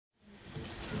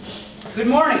Good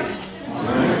morning.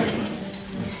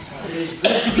 It is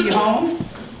good to be home.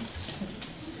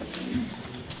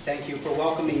 Thank you for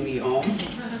welcoming me home.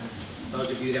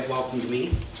 Those of you that welcomed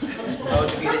me.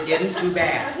 Those of you that didn't, too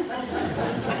bad.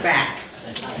 We're back.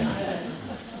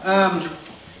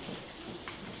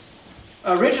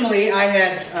 Originally, I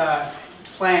had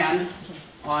planned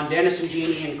on Dennis and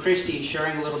Jeannie and Christy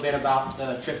sharing a little bit about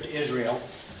the trip to Israel.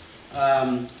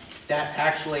 That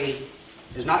actually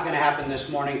is not going to happen this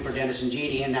morning for Dennis and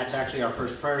Jeannie, and that's actually our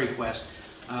first prayer request.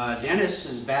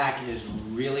 Dennis's back is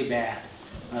really bad.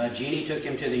 Jeannie took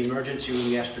him to the emergency room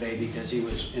yesterday because he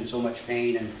was in so much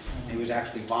pain and he was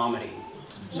actually vomiting.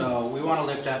 So we want to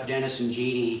lift up Dennis and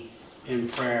Jeannie in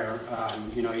prayer.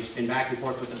 You know, he's been back and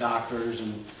forth with the doctors,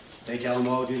 and they tell him,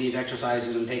 oh, do these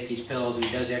exercises and take these pills, and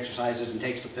he does the exercises and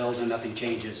takes the pills and nothing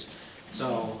changes.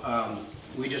 So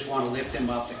we just want to lift him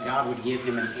up, that God would give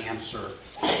him an answer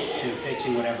to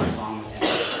fixing whatever is wrong with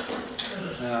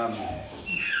him.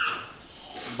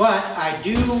 But I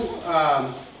do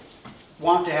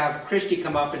want to have Christy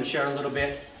come up and share a little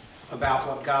bit about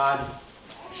what God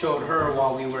showed her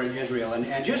while we were in Israel.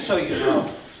 And just so you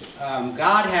know,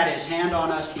 God had his hand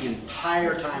on us the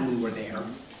entire time we were there.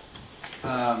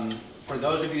 For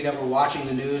those of you that were watching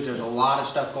the news, there's a lot of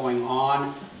stuff going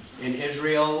on in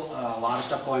Israel, a lot of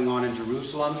stuff going on in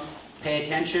Jerusalem. Pay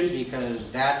attention, because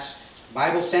that's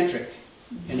Bible-centric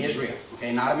in Israel,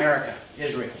 okay? Not America,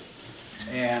 Israel.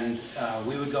 And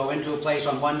we would go into a place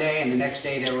on one day, and the next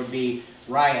day there would be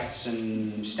riots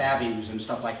and stabbings and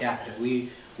stuff like that. That we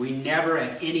never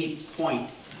at any point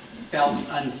felt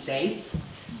unsafe.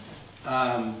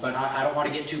 But I don't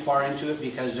want to get too far into it,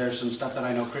 because there's some stuff that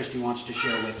I know Christy wants to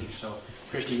share with you. So,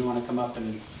 Christy, you want to come up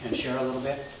and share a little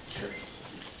bit? Sure.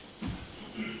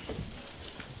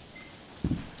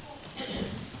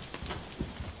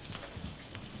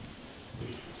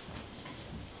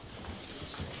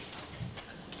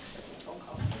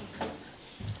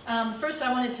 First,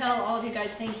 I want to tell all of you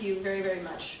guys thank you very, very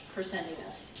much for sending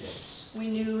us. Yes. We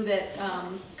knew that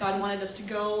God wanted us to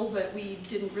go, but we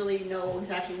didn't really know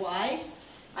exactly why.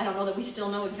 I don't know that we still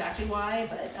know exactly why,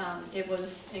 but it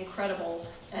was incredible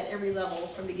at every level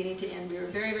from beginning to end. We were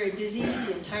very, very busy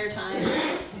the entire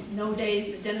time. No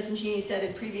days. Dennis and Jeannie said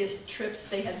in previous trips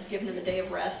they had given them a day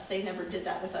of rest. They never did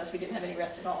that with us. We didn't have any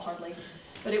rest at all, hardly.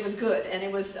 But it was good, and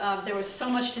it was there was so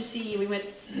much to see. We went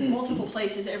multiple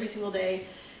places every single day,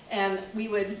 and we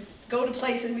would go to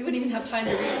places. We wouldn't even have time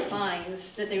to read the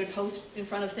signs that they would post in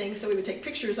front of things, so we would take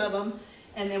pictures of them,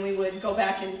 and then we would go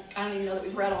back, and I don't even know that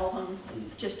we've read all of them,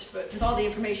 just with all the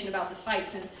information about the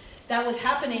sites. And that was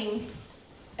happening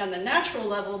on the natural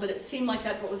level, but it seemed like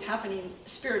that's what was happening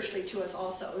spiritually to us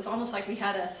also. It was almost like we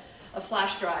had a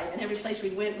flash drive, and every place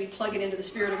we went, we'd plug it into the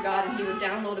Spirit of God, and he would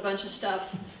download a bunch of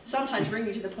stuff, sometimes bring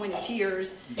me to the point of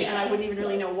tears, and I wouldn't even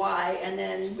really know why. And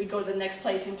then we'd go to the next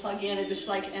place and plug in, and just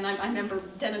like, and I remember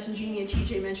Dennis and Jeannie and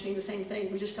TJ mentioning the same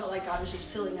thing. We just felt like God was just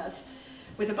filling us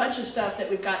with a bunch of stuff that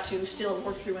we've got to still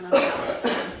work through and uncover.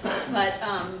 But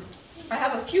I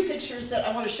have a few pictures that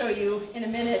I want to show you in a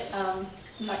minute. I'm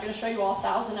not going to show you all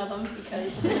 1,000 of them,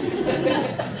 because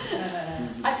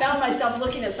I found myself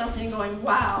looking at something going,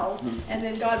 wow, and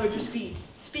then God would just be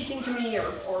speaking to me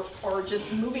or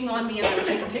just moving on me, and I would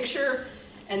take a picture,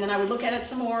 and then I would look at it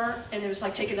some more, and it was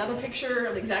like take another picture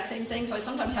of the exact same thing. So I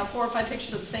sometimes have 4 or 5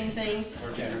 pictures of the same thing.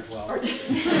 Or 10 or 12. I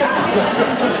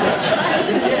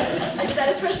did that,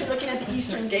 especially looking at the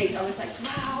Eastern Gate. I was like,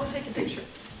 wow, take a picture.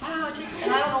 Wow,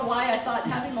 and I don't know why I thought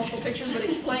having multiple pictures would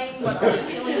explain what I was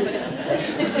feeling, but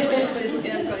everybody's looking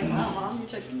at it going, wow, Mom, you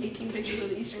took 18 pictures of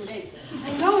the Eastern Gate.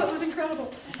 I know, it was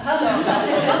incredible. So,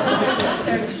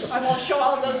 I won't show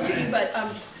all of those to you, but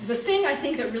the thing I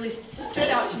think that really stood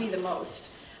out to me the most,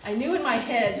 I knew in my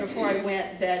head before I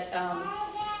went that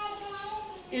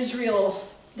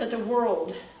that the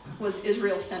world was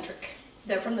Israel-centric,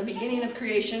 that from the beginning of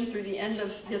creation through the end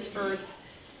of this earth,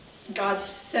 God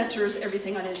centers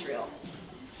everything on Israel.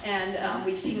 And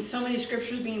we've seen so many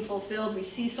scriptures being fulfilled. We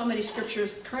see so many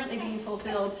scriptures currently being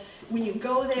fulfilled. When you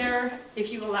go there,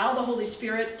 if you allow the Holy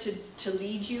Spirit to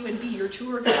lead you and be your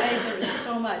tour guide, there is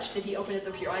so much that he opens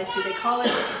up your eyes to. They call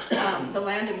it the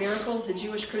land of miracles. The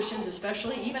Jewish Christians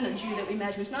especially, even a Jew that we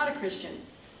met who's not a Christian,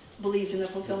 believes in the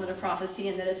fulfillment of prophecy,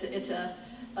 and that it's a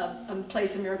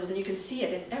place of miracles, and you can see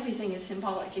it, and everything is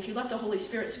symbolic. If you let the Holy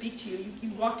Spirit speak to you,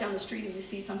 you walk down the street and you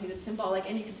see something that's symbolic,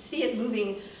 and you can see it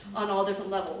moving on all different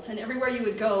levels. And everywhere you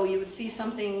would go, you would see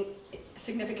something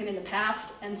significant in the past,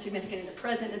 and significant in the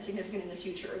present, and significant in the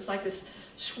future. It was like this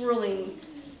swirling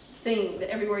thing that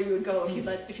everywhere you would go, if you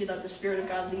let the Spirit of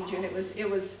God lead you, and it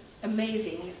was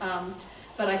amazing.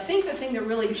 But I think the thing that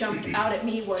really jumped out at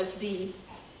me was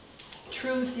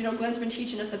truth. You know, Glenn's been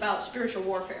teaching us about spiritual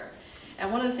warfare.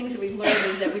 And one of the things that we've learned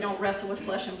is that we don't wrestle with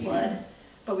flesh and blood,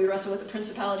 but we wrestle with the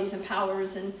principalities and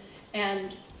powers.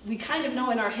 And we kind of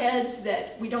know in our heads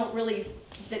that we don't really,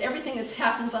 that everything that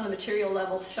happens on the material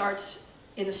level starts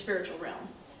in the spiritual realm.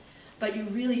 But you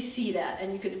really see that,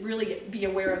 and you could really be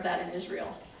aware of that in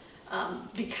Israel.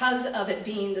 Because of it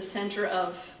being the center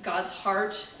of God's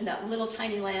heart, and that little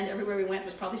tiny land, everywhere we went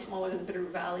was probably smaller than the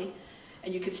Bitterroot Valley.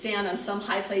 And you could stand on some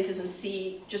high places and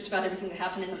see just about everything that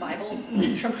happened in the Bible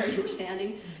from where you were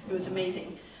standing. It was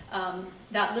amazing.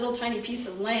 That little tiny piece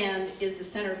of land is the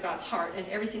center of God's heart, and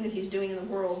everything that he's doing in the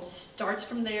world starts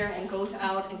from there and goes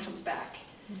out and comes back.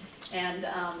 And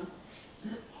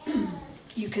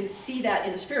you can see that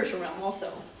in the spiritual realm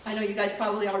also. I know you guys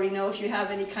probably already know, if you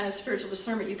have any kind of spiritual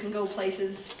discernment, you can go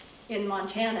places in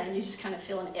Montana and you just kind of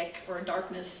feel an ick or a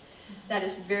darkness. That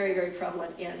is very, very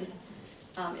prevalent in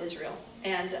Israel.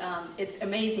 And it's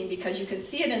amazing because you can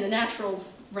see it in the natural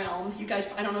realm. You guys,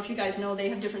 I don't know if you guys know, they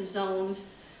have different zones.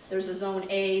 There's a zone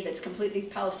A that's completely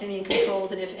Palestinian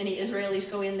controlled, and if any Israelis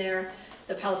go in there,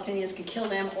 the Palestinians can kill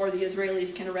them or the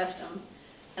Israelis can arrest them.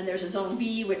 And there's a zone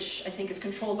B, which I think is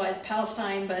controlled by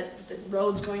Palestine, but the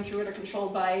roads going through it are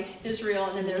controlled by Israel.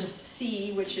 And then there's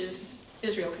C, which is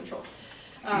Israel controlled.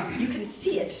 You can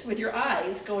see it with your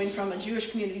eyes going from a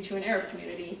Jewish community to an Arab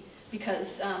community,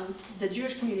 because the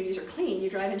Jewish communities are clean. You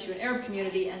drive into an Arab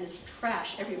community and there's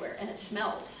trash everywhere, and it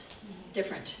smells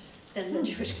different than the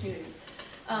Jewish communities.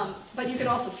 But you could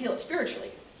also feel it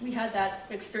spiritually. We had that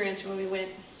experience when we went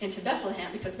into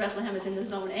Bethlehem, because Bethlehem is in the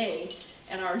zone A,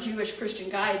 and our Jewish Christian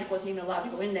guide wasn't even allowed to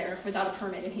go in there without a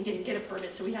permit, and he didn't get a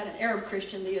permit, so we had an Arab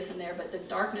Christian lead us in there. But the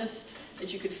darkness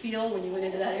that you could feel when you went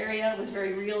into that area was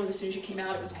very real, and as soon as you came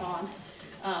out, it was gone.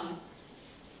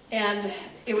 And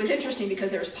it was interesting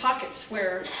because there was pockets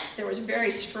where there was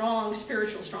very strong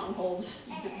spiritual strongholds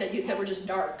that were just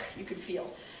dark, you could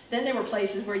feel. Then there were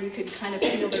places where you could kind of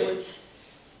feel there was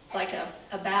like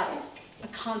a battle, a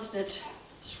constant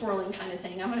swirling kind of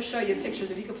thing. I'm going to show you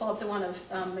pictures. If you could pull up the one of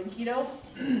Megiddo.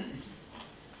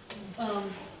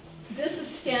 This is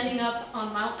standing up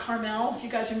on Mount Carmel. If you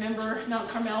guys remember, Mount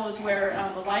Carmel was where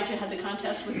Elijah had the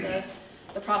contest with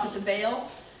the prophets of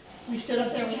Baal. We stood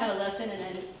up there, we had a lesson, and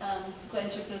then Glenn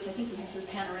took this, I think this is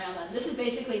panorama. This is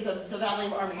basically the Valley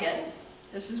of Armageddon.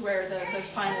 This is where the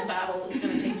final battle is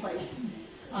going to take place.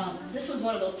 This was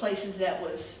one of those places that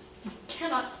was, you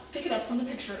cannot pick it up from the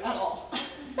picture at all.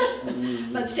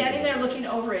 But standing there looking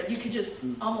over it, you could just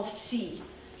almost see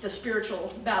the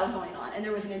spiritual battle going on. And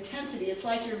there was an intensity. It's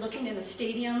like you're looking in a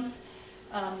stadium,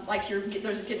 like there's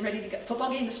getting ready to get a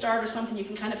football game to start or something. You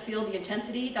can kind of feel the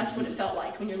intensity. That's what it felt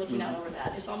like when you're looking out over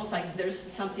that. It's almost like there's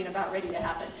something about ready to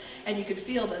happen. And you could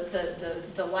feel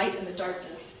the light and the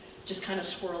darkness just kind of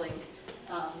swirling.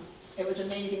 It was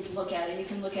amazing to look at. And you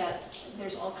can look at,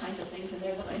 there's all kinds of things in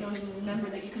there that I don't even remember,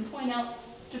 that you can point out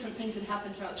different things that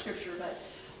happened throughout Scripture. But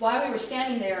while we were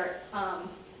standing there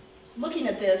looking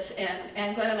at this,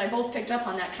 and Glenn and I both picked up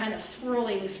on that kind of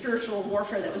swirling spiritual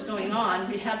warfare that was going on,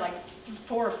 we had like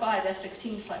 4 or 5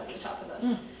 F-16s fly over the top of us.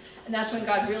 And that's when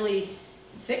God really,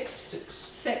 6?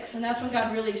 6. And that's when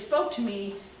God really spoke to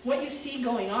me. What you see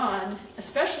going on,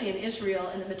 especially in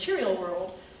Israel, in the material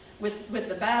world, with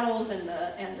the battles and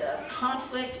the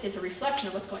conflict, is a reflection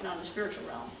of what's going on in the spiritual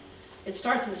realm. It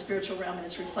starts in the spiritual realm, and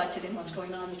it's reflected in what's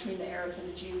going on between the Arabs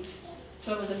and the Jews.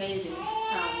 So it was amazing.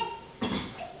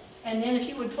 And then if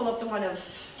you would pull up the one of,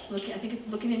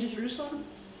 looking into Jerusalem.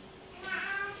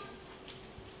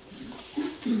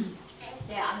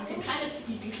 Yeah, you can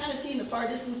kind of see in the far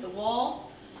distance the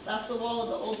wall. That's the wall of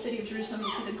the old city of Jerusalem.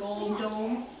 You see the gold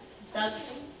dome.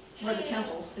 That's where the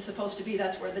temple is supposed to be.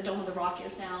 That's where the Dome of the Rock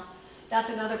is now.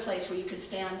 That's another place where you could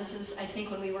stand. This is, I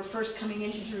think, when we were first coming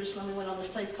into Jerusalem, we went on this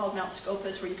place called Mount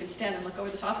Scopus, where you could stand and look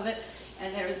over the top of it.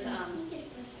 And there's,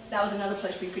 that was another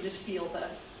place where you could just feel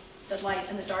the light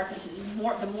and the darkness. And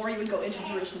the more you would go into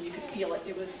Jerusalem, you could feel it.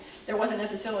 There wasn't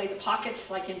necessarily the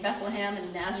pockets like in Bethlehem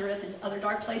and Nazareth and other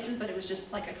dark places, but it was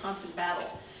just like a constant battle.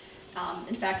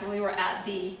 In fact, when we were at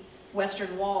the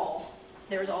Western Wall,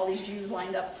 there was all these Jews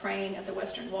lined up praying at the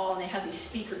Western Wall, and they had these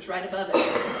speakers right above it,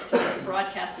 so they could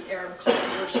broadcast the Arab call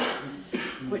to worship,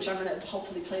 which I'm going to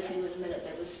hopefully play for you in a minute.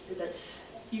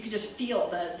 You could just feel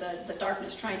the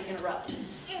darkness trying to interrupt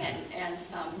and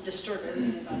disturb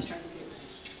everything that God's trying to do.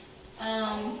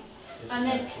 And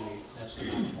then That's the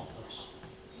Mount of Olives.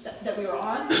 that we were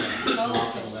on. To the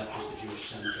left is the Jewish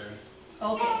cemetery.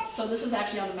 Okay, so this was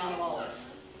actually on the Mount of Olives,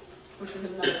 which was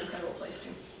another incredible place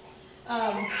too.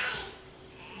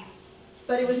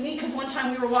 But it was neat because one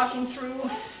time we were walking through,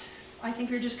 I think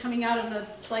we were just coming out of the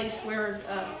place where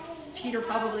Peter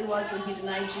probably was when he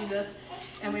denied Jesus.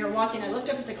 And we were walking, I looked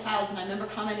up at the clouds, and I remember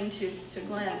commenting to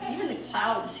Glenn, even the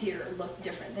clouds here look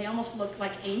different. They almost look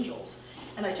like angels.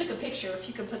 And I took a picture, if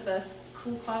you could put the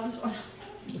cool clouds on.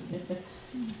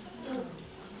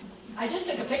 I just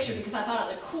took a picture because I thought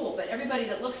it looked cool, but everybody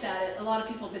that looks at it, a lot of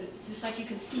people have been, it's like you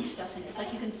can see stuff in it. It's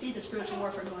like you can see the spiritual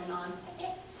warfare going on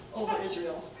over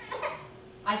Israel.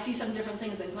 I see some different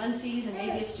things than Glenn sees, and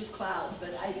maybe it's just clouds, but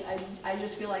I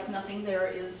just feel like nothing there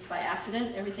is by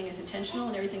accident. Everything is intentional,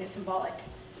 and everything is symbolic.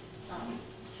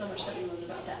 So much that we learned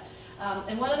about that.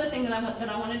 And one other thing that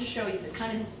I wanted to show you that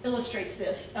kind of illustrates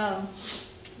this. One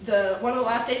of the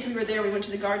last days we were there, we went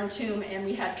to the Garden Tomb, and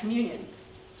we had communion.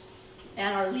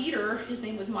 And our leader, his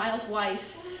name was Miles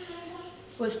Weiss,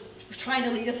 was trying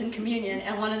to lead us in communion,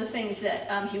 and one of the things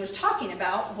that he was talking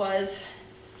about was,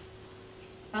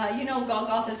 you know,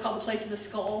 Golgotha is called the place of the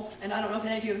skull, and I don't know if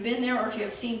any of you have been there or if you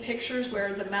have seen pictures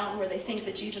where the mountain where they think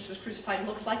that Jesus was crucified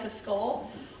looks like a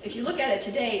skull. If you look at it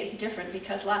today, it's different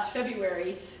because last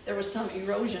February there was some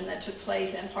erosion that took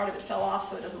place and part of it fell off,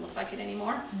 so it doesn't look like it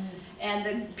anymore. And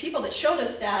the people that showed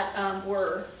us that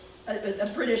were a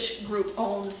British group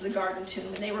owns the Garden Tomb,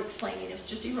 and they were explaining it was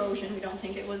just erosion. We don't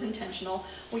think it was intentional.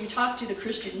 When you talk to the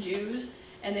Christian Jews,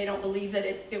 and they don't believe that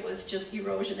it was just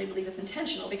erosion, they believe it's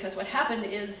intentional, because what happened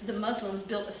is the Muslims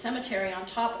built a cemetery on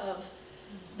top of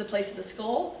the place of the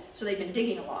skull, so they've been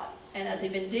digging a lot. And as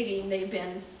they've been digging,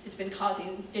 it's been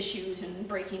causing issues and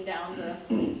breaking down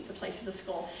the place of the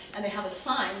skull. And they have a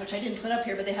sign, which I didn't put up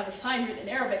here, but they have a sign written in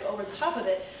Arabic over the top of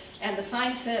it, and the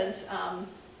sign says,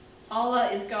 Allah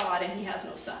is God and he has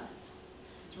no son.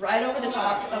 It's right over the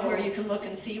top of where you can look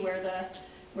and see where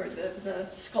the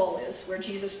skull is, where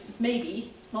Jesus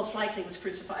maybe, most likely, was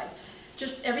crucified.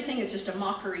 Just everything is just a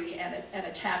mockery and an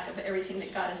attack of everything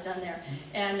that God has done there.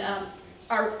 And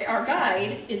our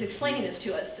guide is explaining this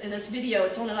to us in this video.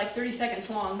 It's only like 30 seconds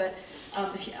long, but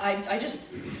I just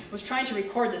was trying to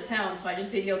record the sound, so I just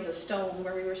videoed the stone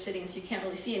where we were sitting, so you can't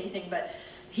really see anything. But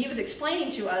he was explaining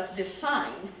to us this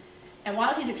sign. And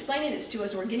while he's explaining this to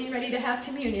us, we're getting ready to have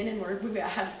communion, and we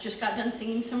have just got done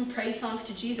singing some praise songs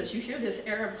to Jesus. You hear this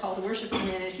Arab call to worship come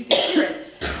in, and if you can hear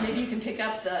it, maybe you can pick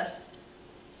up the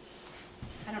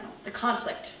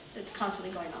conflict that's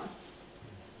constantly going on.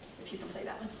 If you can play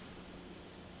that one.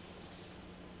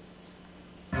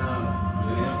 The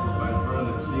Amplified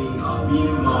Version sing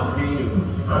Avinu Malkeinu,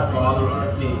 our Father, our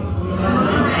King.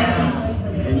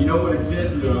 And you know what it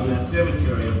says there on that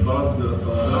cemetery above the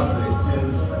Golgotha? It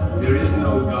says, there is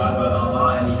no God but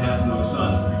Allah and he has no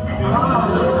son.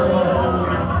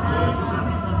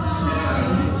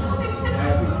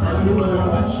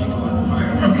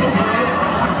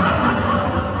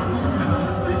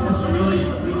 This is really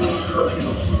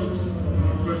instructional. It's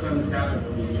the first time this happened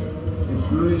for me. It's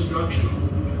really instructional.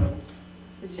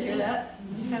 Did you hear that?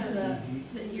 Kind of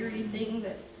the eerie thing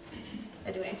that,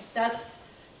 anyway, that's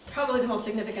probably the most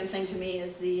significant thing to me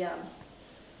is the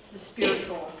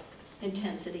spiritual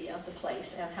intensity of the place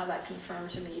and how that confirmed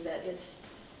to me that it's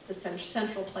the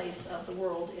central place of the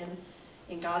world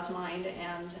in God's mind,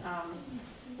 and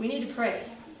we need to pray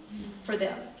for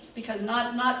them, because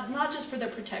not just for their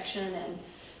protection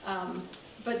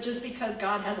but just because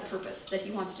God has a purpose that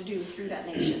he wants to do through that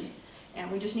nation,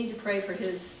 and we just need to pray for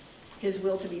his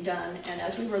will to be done. And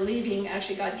as we were leaving,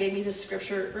 actually God gave me this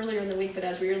scripture earlier in the week, but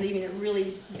as we were leaving it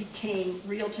really became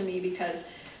real to me, because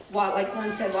while, like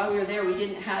Glenn said, while we were there we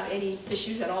didn't have any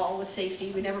issues at all with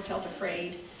safety. We never felt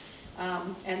afraid.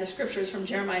 And the scripture is from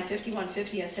Jeremiah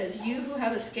 51:50. It says, "You who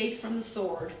have escaped from the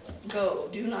sword, go,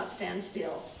 do not stand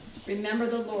still. Remember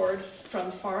the Lord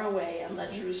from far away and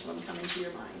let Jerusalem come into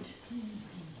your mind."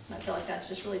 And I feel like that's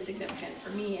just really significant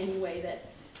for me anyway,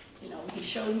 that he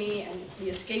showed me and we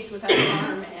escaped without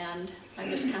harm, and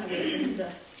I'm just kind of waiting to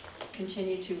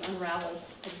continue to unravel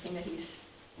everything that he's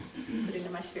put into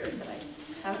my spirit that I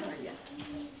haven't heard yet.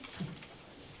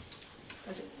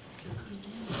 That's it.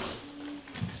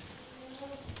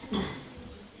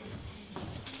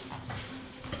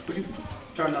 Would you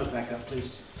turn those back up,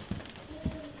 please?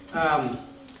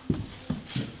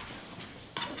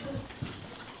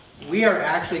 We are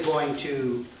actually going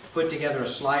to put together a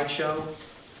slideshow,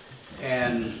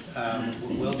 and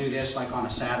we'll do this like on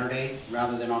a Saturday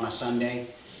rather than on a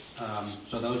Sunday.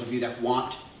 So those of you that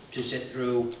want to sit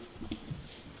through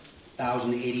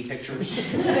 1,080 pictures,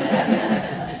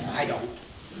 I don't.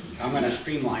 I'm going to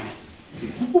streamline it.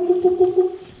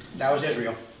 That was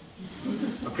Israel.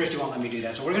 But Christy won't let me do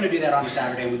that. So we're going to do that on a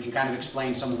Saturday. We can kind of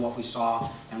explain some of what we saw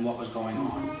and what was going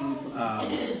on.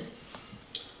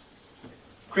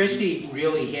 Christy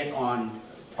really hit on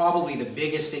probably the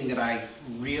biggest thing that I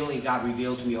really got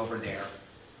revealed to me over there.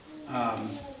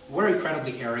 we're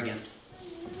incredibly arrogant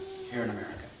here in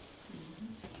America.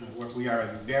 We are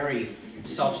a very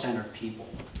self-centered people.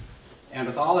 And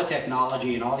with all the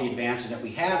technology and all the advances that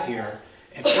we have here,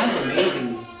 it's kind of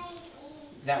amazing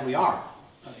that we are.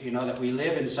 You know, that we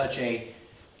live in such a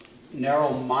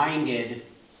narrow-minded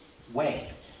way.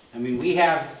 I mean, we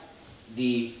have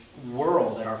the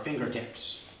world at our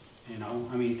fingertips, you know?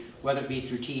 I mean, whether it be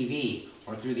through TV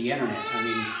or through the internet. I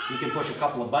mean, you can push a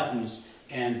couple of buttons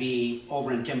and be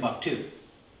over in Timbuktu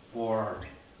or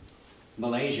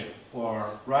Malaysia or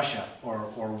Russia or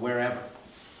wherever.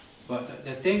 But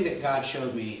the thing that God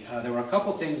showed me, there were a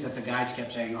couple things that the guides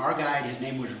kept saying. Our guide, his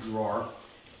name was Dror.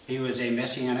 He was a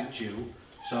Messianic Jew.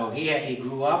 So he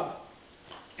grew up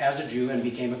as a Jew and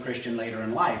became a Christian later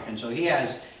in life. And so he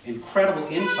has incredible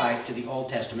insight to the Old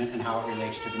Testament and how it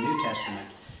relates to the New Testament.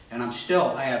 And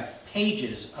I have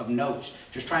pages of notes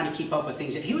just trying to keep up with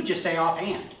things that he would just say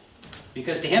offhand.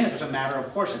 Because to him it was a matter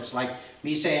of course. It's like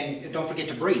me saying, don't forget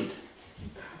to breathe.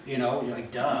 You know, you're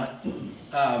like, duh.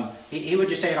 He would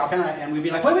just say it offhand, and we'd be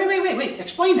like, wait,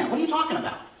 explain that. What are you talking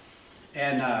about?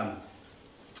 And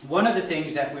one of the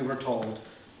things that we were told,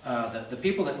 the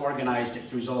people that organized it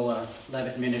through Zola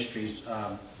Levitt Ministries,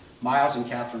 Miles and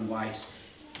Catherine Weiss,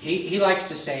 he likes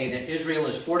to say that Israel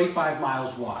is 45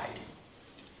 miles wide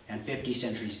and 50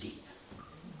 centuries deep.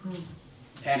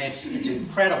 And it's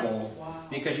incredible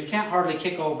because you can't hardly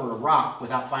kick over a rock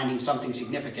without finding something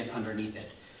significant underneath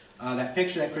it. That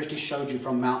picture that Christy showed you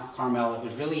from Mount Carmel, it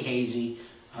was really hazy.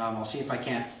 I'll see if I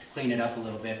can't clean it up a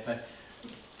little bit. But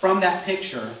from that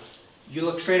picture, you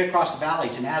look straight across the valley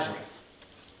to Nazareth.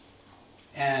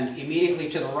 And immediately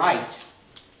to the right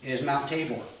is Mount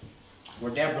Tabor,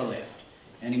 where Deborah lived.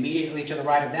 And immediately to the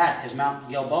right of that is Mount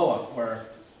Gilboa, where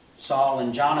Saul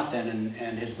and Jonathan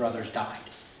and his brothers died.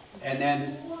 And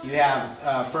then you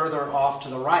have further off to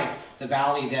the right, the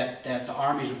valley that the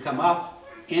armies would come up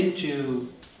into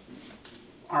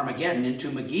Armageddon,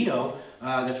 into Megiddo.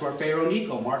 That's where Pharaoh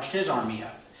Necho marched his army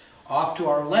up. Off to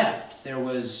our left, there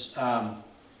was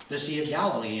the Sea of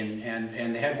Galilee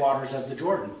and the headwaters of the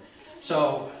Jordan.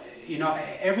 So, you know,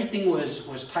 everything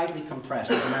was tightly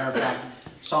compressed. As a matter of fact,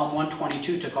 Psalm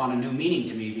 122 took on a new meaning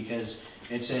to me because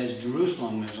it says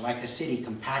Jerusalem is like a city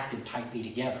compacted tightly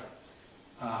together.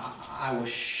 I was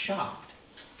shocked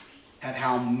at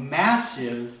how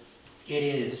massive it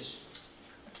is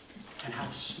and how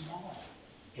small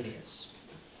it is.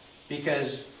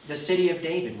 Because the city of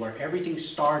David, where everything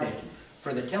started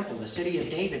for the temple, the city of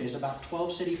David is about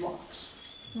 12 city blocks.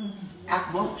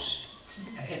 At most.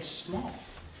 It's small.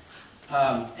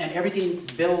 And everything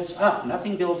builds up.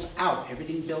 Nothing builds out.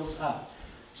 Everything builds up.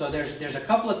 So there's a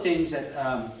couple of things that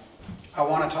I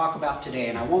want to talk about today,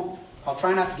 and I'll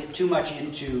try not to get too much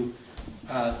into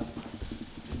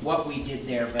what we did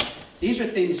there, but these are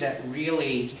things that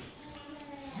really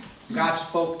God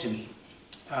spoke to me.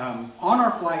 On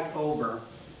our flight over,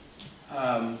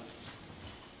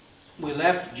 we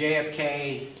left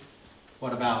JFK,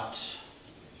 what, about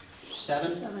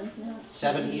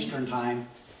 7 Eastern time,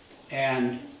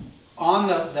 and on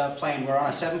the plane, we're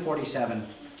on a 747,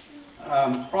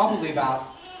 probably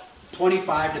about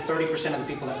 25 to 30% of the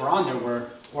people that were on there were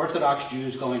Orthodox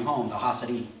Jews going home, the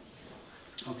Hasidim.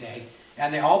 Okay,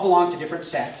 and they all belong to different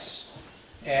sects,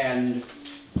 and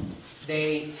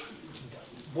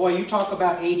boy, you talk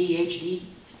about ADHD.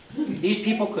 These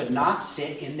people could not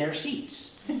sit in their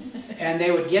seats, and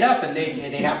they would get up and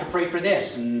they'd have to pray for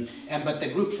this, but the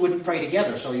groups wouldn't pray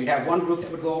together. So you'd have one group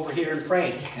that would go over here and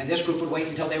pray, and this group would wait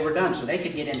until they were done so they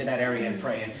could get into that area and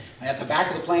pray. And at the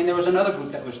back of the plane, there was another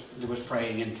group that was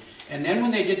praying. And then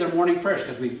when they did their morning prayers,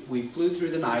 because we flew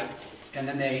through the night, and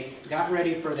then they got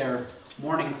ready for their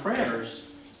morning prayers,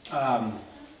 I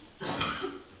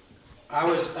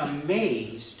was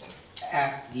amazed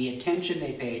at the attention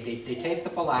they paid. They take the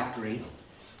phylactery.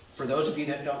 For those of you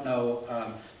that don't know,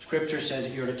 Scripture says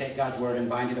that you're to take God's word and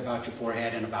bind it about your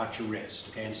forehead and about your wrist,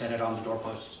 okay, and set it on the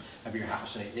doorposts of your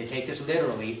house. So they take this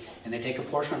literally, and they take a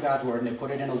portion of God's word and they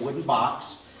put it in a wooden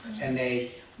box, and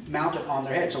they mount it on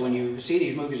their head. So when you see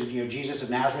these movies of Jesus of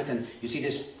Nazareth and you see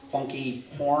this funky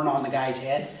horn on the guy's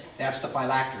head, that's the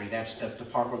phylactery. That's the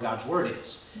part where God's word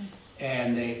is.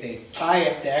 And they tie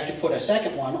it, they actually put a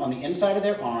second one on the inside of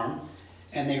their arm,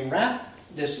 and they wrap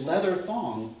this leather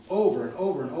thong over and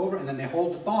over and over, and then they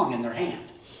hold the thong in their hand.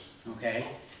 Okay?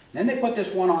 Then they put this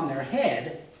one on their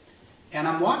head, and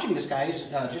I'm watching this guy, he's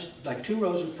just like 2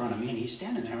 rows in front of me, and he's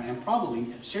standing there, and probably,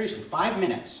 seriously, 5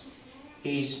 minutes,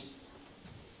 he's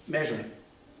measuring.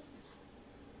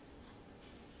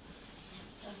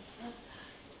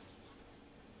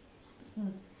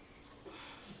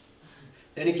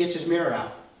 Then he gets his mirror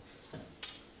out.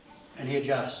 and he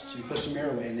adjusts. He puts the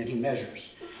mirror away, and then he measures.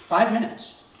 5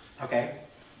 minutes, okay?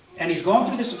 And he's going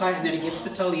through this entire, and then he gets the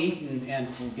talit, and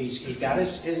he's got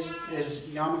his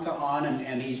yarmulke on,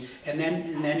 and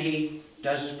then he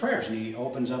does his prayers, and he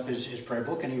opens up his prayer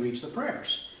book, and he reads the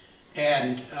prayers.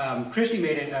 And Christy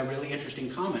made a really interesting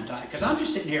comment, because I'm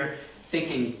just sitting here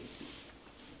thinking,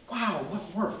 wow,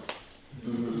 what work?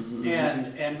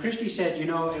 And Christy said, you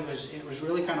know, it was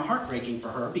really kind of heartbreaking for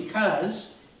her, because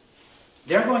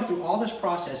they're going through all this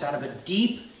process out of a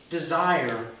deep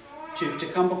desire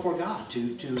to come before God,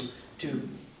 to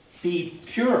be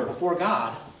pure before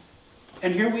God.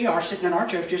 And here we are sitting in our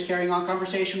church just carrying on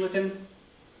conversation with him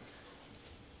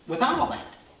without all that.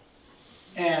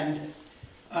 And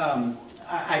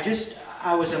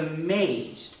I was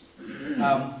amazed.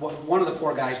 One of the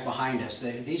poor guys behind us,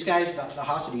 these guys, the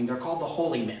Hasidim, they're called the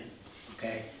holy men,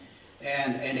 okay?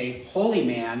 And a holy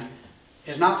man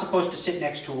is not supposed to sit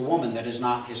next to a woman that is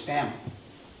not his family.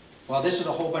 Well, this is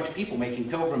a whole bunch of people making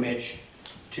pilgrimage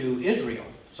to Israel.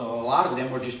 So a lot of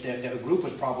them were just, the group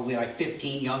was probably like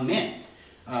 15 young men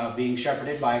being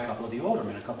shepherded by a couple of the older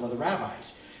men, a couple of the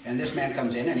rabbis. And this man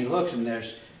comes in and he looks, and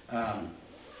there's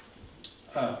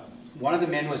one of the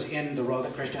men was in the row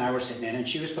that Christy and I were sitting in, and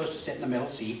she was supposed to sit in the middle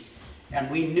seat. And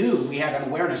we knew, we had an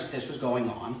awareness that this was going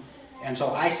on, and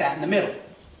so I sat in the middle.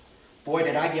 Boy,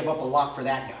 did I give up a lot for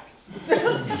that guy.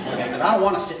 Okay, because I don't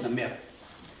want to sit in the middle.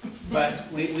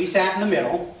 But we sat in the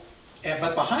middle,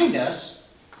 but behind us,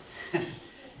 this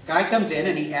guy comes in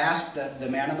and he asked the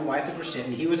man and the wife that were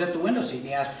sitting, he was at the window seat, and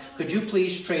he asked, could you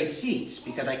please trade seats,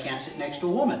 because I can't sit next to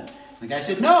a woman. The guy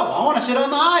said, no, I want to sit on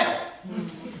the aisle.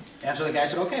 And so the guy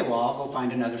said, okay, well, I'll go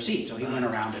find another seat. So he went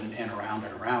around and around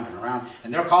and around and around.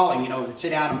 And they're calling, you know,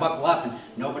 sit down and buckle up. And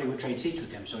nobody would trade seats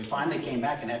with him. So he finally came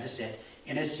back and had to sit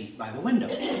in his seat by the window.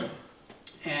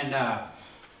 And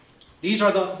these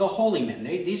are the holy men.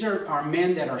 These are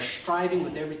men that are striving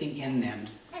with everything in them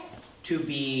to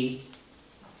be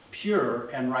pure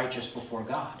and righteous before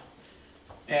God.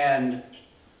 And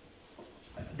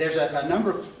there's a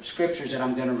number of scriptures that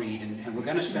I'm going to read. And we're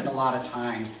going to spend a lot of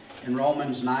time in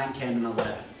Romans 9, 10, and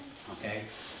 11, okay?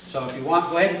 So if you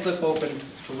want, go ahead and flip open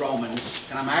to Romans,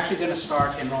 and I'm actually going to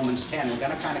start in Romans 10. We're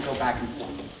going to kind of go back and forth,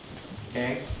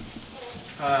 okay?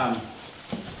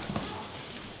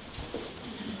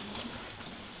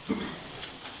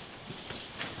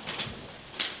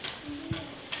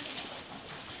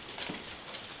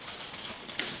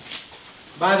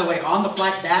 By the way, on the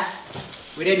flight back,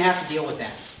 we didn't have to deal with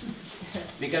that,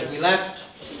 because we left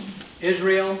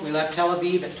Israel, we left Tel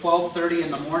Aviv at 12:30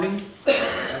 in the morning,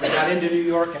 and we got into New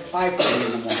York at 5:30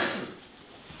 in the morning.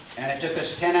 And it took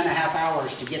us 10.5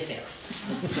 hours to get there.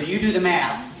 So you do the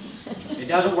math. It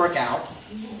doesn't work out.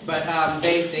 But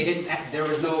there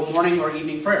was no morning or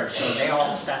evening prayer, so they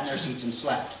all sat in their seats and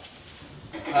slept.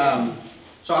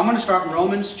 So I'm going to start in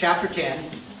Romans chapter 10.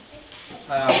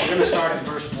 We're going to start at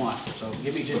verse 1. So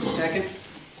give me just a second.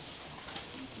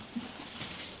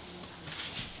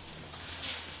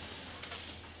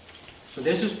 So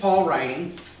this is Paul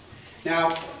writing.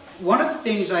 Now, one of the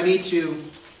things I need to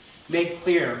make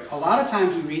clear, a lot of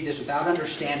times we read this without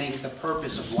understanding the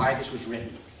purpose of why this was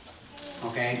written.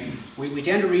 Okay? We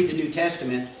tend to read the New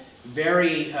Testament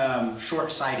very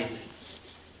short-sightedly.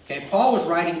 Okay? Paul was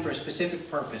writing for a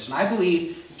specific purpose, and I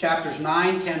believe chapters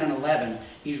 9, 10, and 11,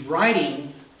 he's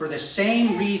writing for the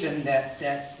same reason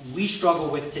that we struggle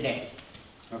with today.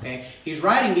 Okay? He's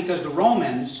writing because the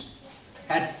Romans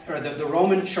the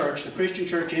Roman church, the Christian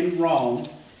church in Rome,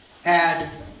 had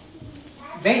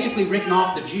basically written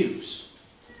off the Jews.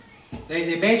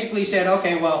 They basically said,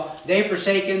 okay, well, they've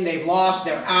forsaken, they've lost,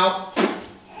 they're out,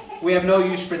 we have no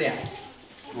use for them.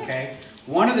 Okay?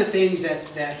 One of the things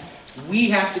that we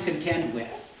have to contend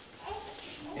with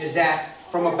is that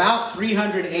from about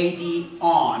 300 AD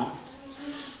on,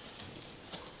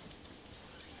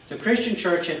 the Christian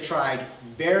church had tried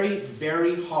very,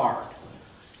 very hard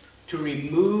to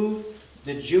remove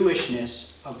the Jewishness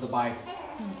of the Bible.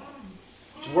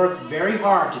 It's worked very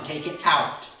hard to take it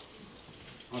out.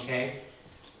 Okay?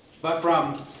 But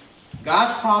from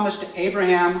God's promise to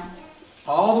Abraham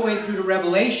all the way through to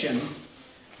Revelation,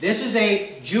 this is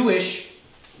a Jewish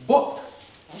book.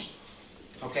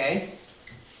 Okay?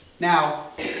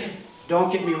 Now,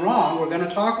 don't get me wrong, we're going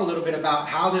to talk a little bit about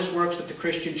how this works with the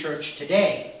Christian church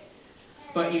today.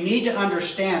 But you need to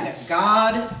understand that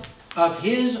God, of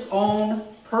His own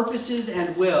purposes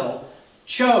and will,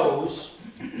 chose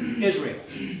Israel.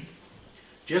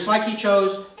 Just like He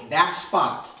chose that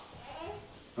spot.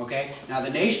 Okay? Now the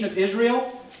nation of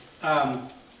Israel,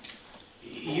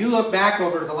 you look back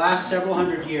over the last several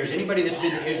hundred years, anybody that's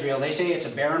been to Israel, they say it's a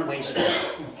barren wasteland.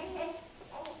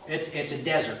 It's a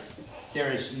desert.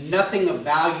 There is nothing of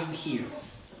value here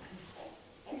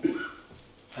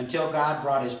until God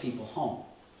brought his people home.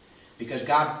 Because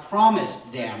God promised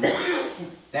them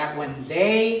that when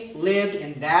they lived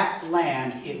in that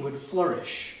land, it would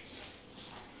flourish.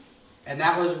 And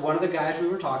that was one of the guys we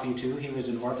were talking to. He was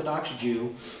an Orthodox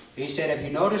Jew. He said, have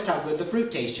you noticed how good the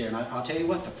fruit tastes here? And I'll tell you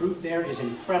what, the fruit there is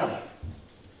incredible.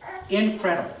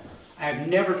 Incredible. I've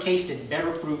never tasted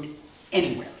better fruit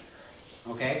anywhere.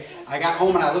 Okay? I got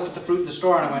home and I looked at the fruit in the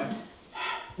store and I went,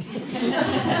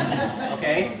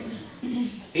 okay?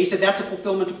 He said that's a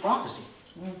fulfillment of prophecy.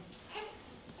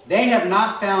 They have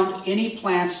not found any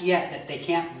plants yet that they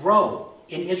can't grow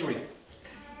in Israel.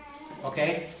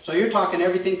 Okay? So you're talking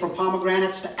everything from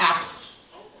pomegranates to apples.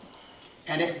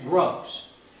 And it grows.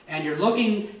 And you're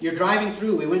driving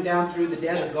through, we went down through the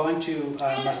desert going to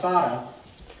Masada,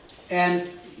 and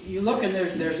you look and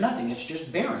there's nothing, it's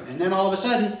just barren. And then all of a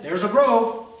sudden, there's a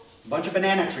grove, a bunch of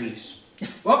banana trees.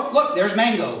 Well, look, there's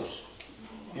mangoes.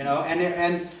 You know,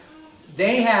 and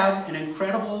they have an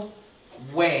incredible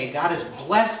way. God has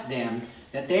blessed them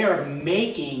that they are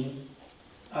making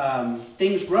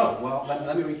things grow. Well,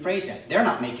 let me rephrase that. They're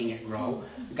not making it grow.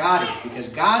 God is, because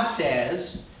God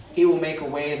says he will make a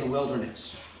way in the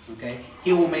wilderness. Okay?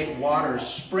 He will make waters,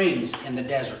 springs in the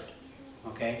desert.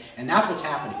 Okay? And that's what's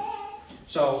happening.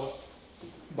 So,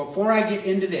 before I get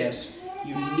into this,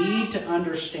 you need to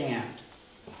understand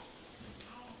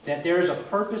that there is a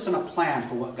purpose and a plan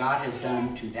for what God has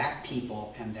done to that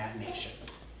people and that nation.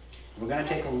 We're going to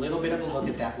take a little bit of a look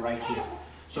at that right here.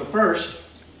 So first,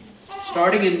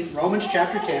 starting in Romans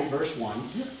chapter 10, verse 1,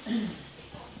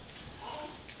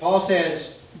 Paul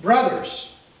says, brothers.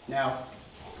 Now,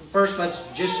 first, let's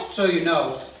just so you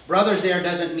know, brothers there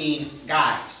doesn't mean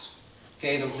guys.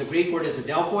 Okay, the Greek word is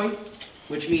adelphoi,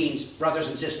 which means brothers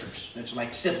and sisters. It's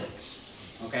like siblings.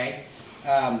 Okay?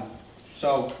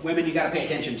 So, women, you got to pay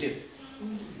attention too.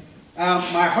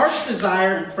 My heart's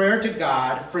desire and prayer to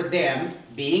God for them,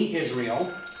 being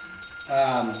Israel,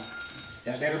 that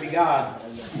better be God.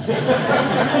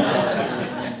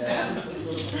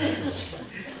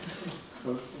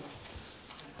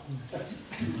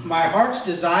 My heart's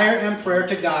desire and prayer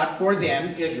to God for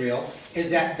them, Israel, is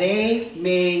that they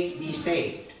may be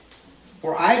saved.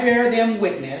 For I bear them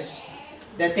witness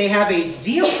that they have a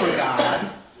zeal for God,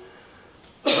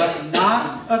 but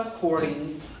not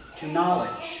according to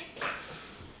knowledge.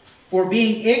 For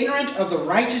being ignorant of the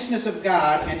righteousness of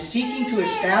God and seeking to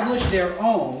establish their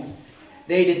own,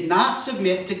 they did not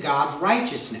submit to God's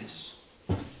righteousness.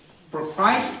 For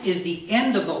Christ is the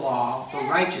end of the law for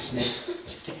righteousness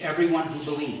to everyone who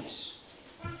believes.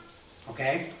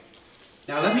 Okay?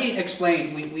 Now let me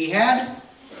explain. We had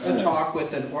a talk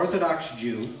with an Orthodox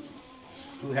Jew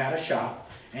who had a shop,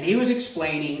 and he was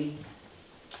explaining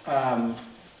kind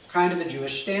of the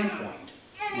Jewish standpoint.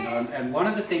 You know, and one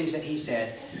of the things that he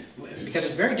said, because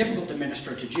it's very difficult to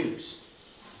minister to Jews,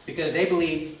 because they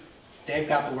believe they've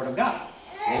got the Word of God.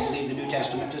 They believe the New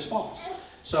Testament is false.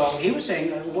 So he was saying,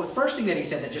 the first thing that he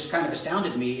said that just kind of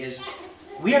astounded me is,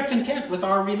 we are content with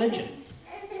our religion.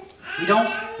 We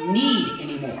don't need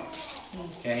any more.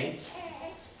 Okay?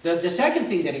 The second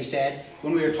thing that he said,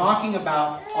 when we were talking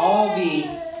about all the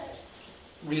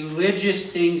religious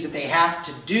things that they have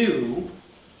to do,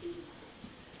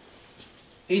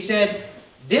 he said,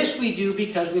 this we do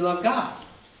because we love God.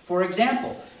 For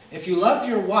example, if you loved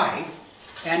your wife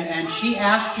and she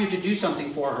asked you to do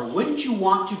something for her, wouldn't you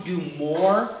want to do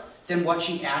more than what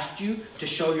she asked you to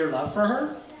show your love for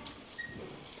her?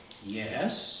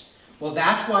 Yes. Well,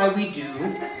 that's why we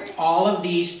do all of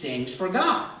these things for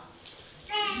God.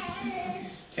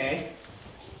 Okay?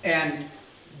 And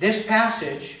this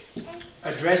passage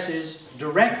addresses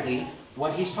directly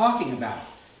what he's talking about.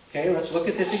 Okay, let's look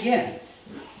at this again.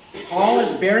 Paul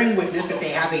is bearing witness that they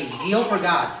have a zeal for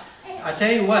God. I'll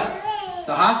tell you what,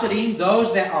 the Hasidim,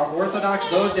 those that are Orthodox,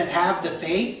 those that have the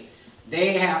faith,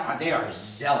 they are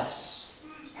zealous.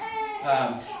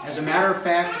 As a matter of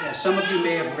fact, some of you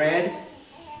may have read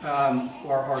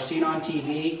or seen on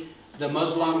TV, the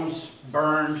Muslims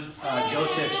burned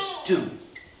Joseph's tomb.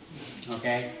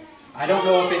 Okay? I don't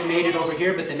know if it made it over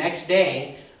here, but the next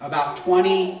day, about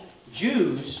 20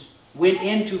 Jews went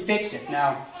in to fix it.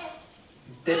 Now,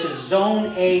 that's a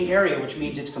Zone A area, which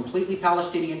means it's completely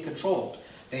Palestinian controlled.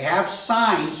 They have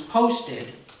signs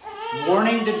posted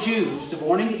warning the Jews,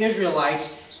 warning the Israelites,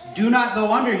 do not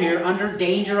go under here under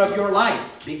danger of your life,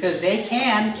 because they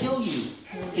can kill you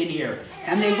in here,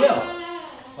 and they will.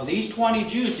 Well, these 20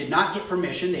 Jews did not get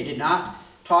permission. They did not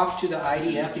talk to the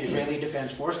IDF, the Israeli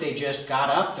Defense Force. They just got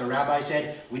up. The rabbi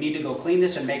said, we need to go clean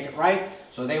this and make it right.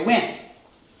 So they went.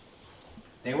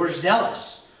 They were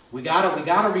zealous. We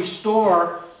gotta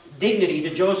restore dignity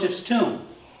to Joseph's tomb.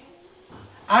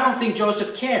 I don't think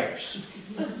Joseph cares.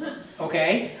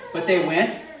 Okay? But they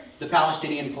went, the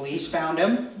Palestinian police found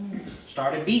him,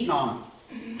 started beating on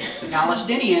him. The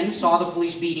Palestinians saw the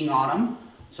police beating on him,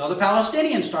 so the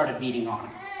Palestinians started beating on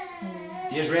him.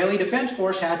 The Israeli Defense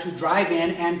Force had to drive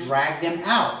in and drag them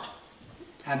out.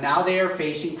 And now they are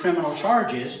facing criminal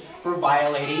charges for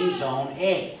violating Zone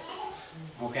A.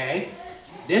 Okay?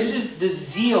 This is the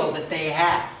zeal that they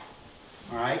have.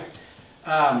 All right?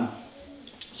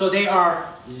 So they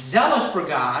are zealous for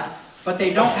God, but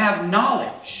they don't have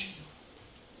knowledge.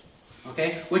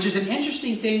 Okay? Which is an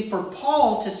interesting thing for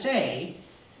Paul to say,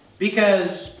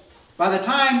 because by the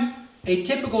time a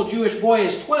typical Jewish boy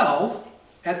is 12,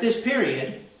 at this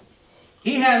period,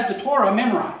 he has the Torah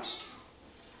memorized.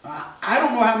 I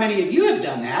don't know how many of you have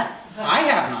done that. I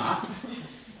have not.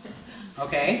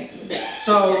 Okay?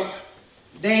 So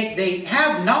they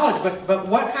have knowledge, but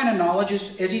what kind of knowledge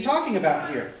is he talking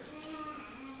about here?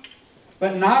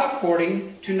 But not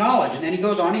according to knowledge. And then he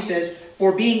goes on, he says,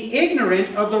 for being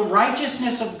ignorant of the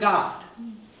righteousness of God.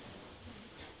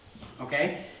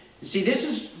 Okay? You see, this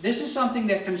is something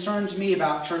that concerns me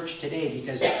about church today,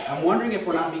 because I'm wondering if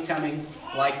we're not becoming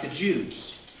like the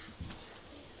Jews.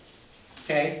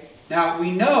 Okay? Now,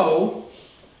 we know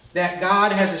that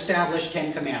God has established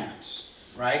 10 commandments,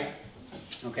 right?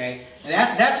 Okay? And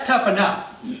that's tough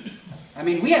enough. I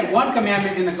mean, we had one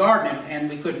commandment in the garden and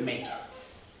we couldn't make it.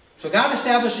 So God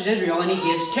establishes Israel and he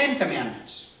gives 10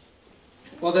 commandments.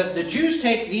 Well, the Jews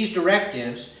take these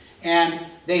directives and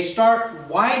they start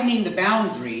widening the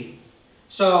boundary.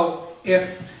 So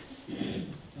if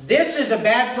this is a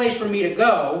bad place for me to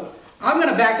go, I'm going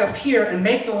to back up here and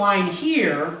make the line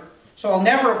here, so I'll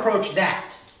never approach that.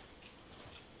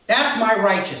 That's my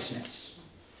righteousness.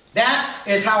 That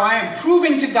is how I am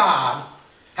proving to God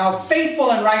how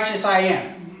faithful and righteous I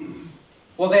am.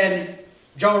 Well then,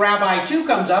 Joe Rabbi 2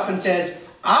 comes up and says,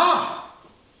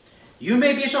 you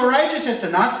may be so righteous as to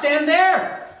not stand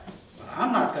there, but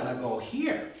I'm not going to go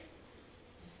here.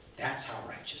 That's how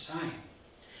righteous I am.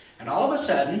 And all of a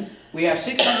sudden, we have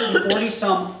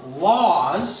 640-some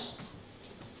laws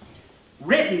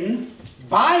written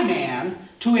by man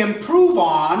to improve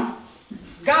on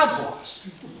God's laws.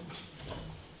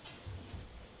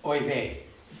 Oy vey.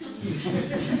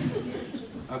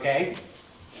 Okay?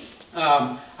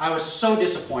 I was so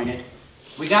disappointed.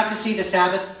 We got to see the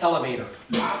Sabbath elevator.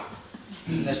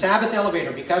 The Sabbath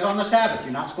elevator, because on the Sabbath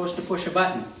you're not supposed to push a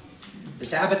button. The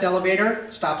Sabbath elevator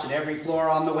stops at every floor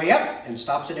on the way up and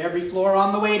stops at every floor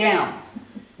on the way down.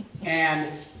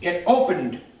 And it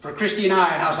opened for Christy and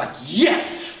I was like,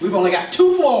 yes, we've only got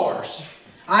 2 floors.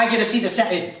 I get to see the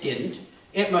Sabbath. It didn't.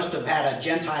 It must have had a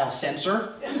Gentile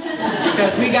censor,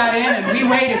 because we got in and we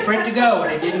waited for it to go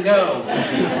and it didn't go.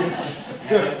 And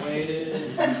it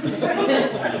waited.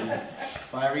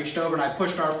 Well, I reached over and I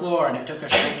pushed our floor and it took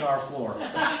us straight to our floor.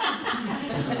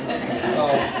 So,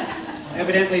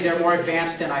 evidently they're more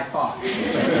advanced than I thought.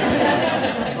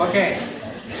 Okay,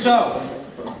 so,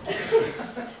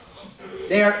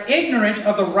 they are ignorant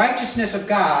of the righteousness of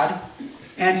God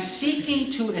and seeking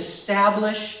to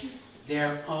establish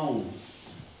their own.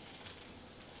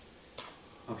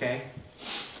 Okay?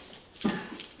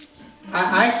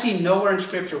 I see nowhere in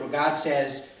Scripture where God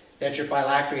says that your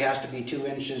phylactery has to be 2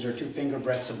 inches or 2 finger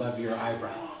breadths above your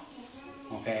eyebrow.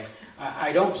 Okay?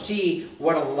 I don't see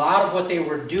what a lot of what they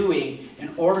were doing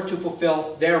in order to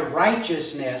fulfill their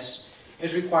righteousness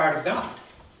is required of God.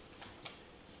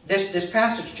 This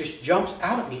passage just jumps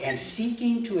out at me. And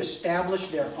seeking to establish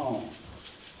their own.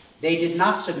 They did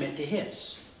not submit to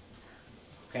His.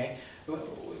 Okay?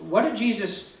 What did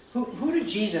Jesus... Who did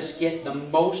Jesus get the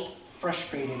most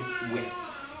frustrated with?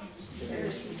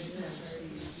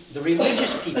 The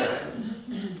religious people.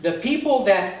 The people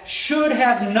that should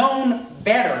have known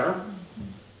better,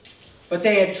 but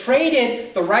they had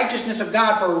traded the righteousness of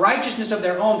God for a righteousness of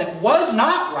their own that was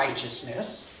not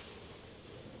righteousness.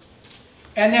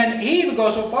 And then he even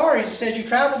goes so far as he says, you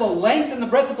travel the length and the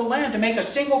breadth of the land to make a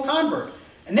single convert.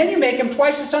 And then you make him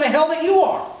twice the son of hell that you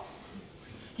are.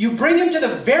 You bring him to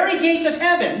the very gates of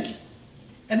heaven,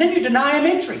 and then you deny him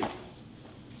entry.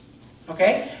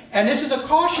 Okay? And this is a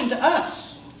caution to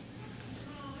us.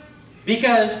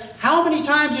 Because how many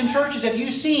times in churches have you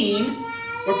seen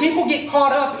where people get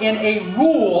caught up in a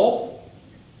rule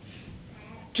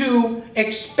to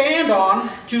expand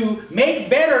on, to make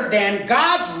better than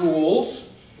God's rules,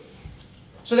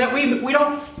 so that we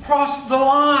don't cross the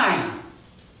line?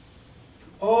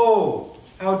 Oh,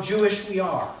 how Jewish we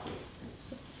are.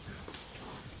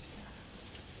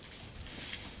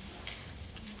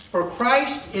 For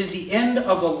Christ is the end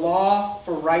of the law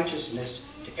for righteousness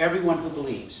to everyone who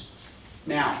believes.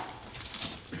 Now,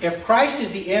 if Christ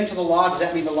is the end to the law, does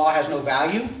that mean the law has no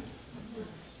value?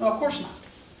 No, of course not.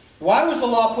 Why was the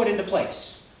law put into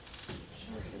place?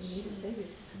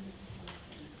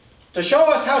 To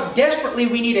show us how desperately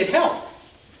we needed help.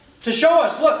 To show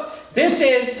us, look, this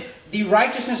is the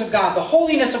righteousness of God, the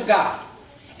holiness of God,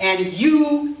 and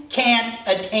you can't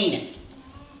attain it.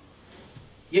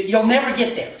 You'll never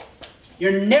get there.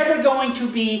 You're never going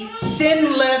to be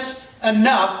sinless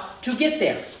enough to get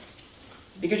there.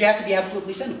 Because you have to be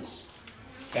absolutely sinless.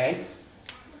 Okay?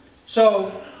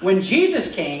 So, when Jesus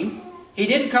came, he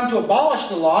didn't come to abolish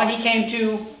the law. He came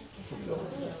to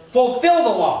fulfill the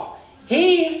law.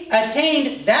 He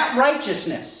attained that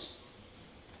righteousness.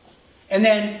 And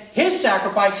then his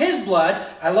sacrifice, his blood,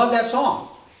 I love that song.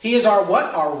 He is our what?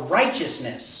 Our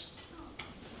righteousness.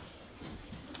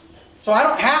 So I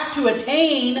don't have to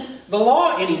attain the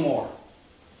law anymore.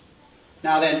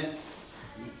 Now then,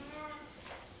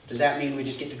 does that mean we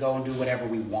just get to go and do whatever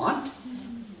we want?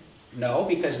 No,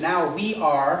 because now we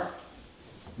are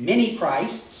many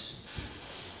Christs,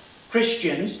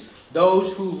 Christians,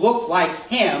 those who look like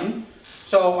him.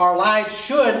 So our lives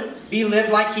should be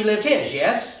lived like he lived his,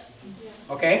 yes?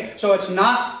 Okay, so it's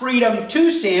not freedom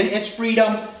to sin, it's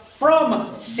freedom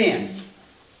from sin.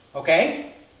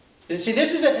 Okay? See,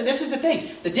 this is the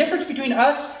thing. The difference between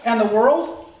us and the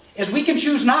world is we can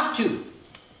choose not to.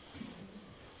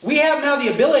 We have now the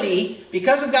ability,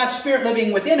 because of God's Spirit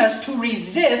living within us, to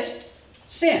resist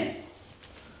sin.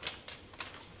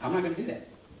 I'm not going to do that.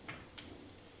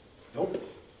 Nope.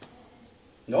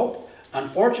 Nope.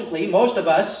 Unfortunately, most of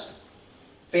us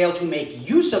fail to make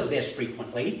use of this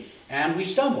frequently, and we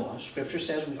stumble. Scripture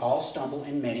says we all stumble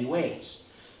in many ways.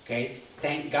 Okay?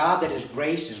 Thank God that his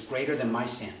grace is greater than my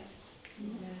sin.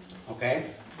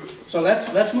 Okay? So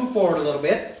let's move forward a little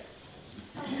bit.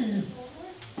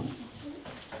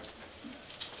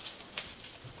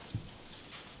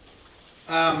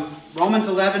 Romans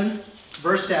 11,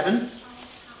 verse 7.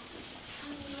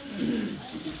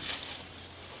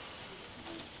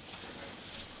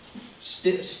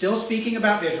 Still speaking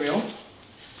about Israel.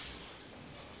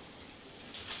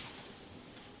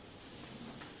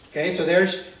 Okay, so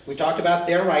we talked about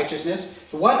their righteousness.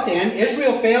 What then?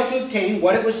 Israel failed to obtain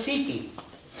what it was seeking.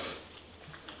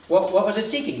 What was it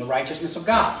seeking? The righteousness of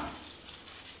God.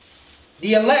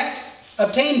 The elect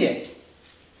obtained it,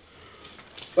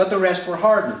 but the rest were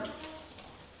hardened.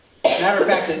 Matter of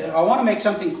fact, I want to make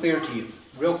something clear to you,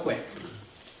 real quick.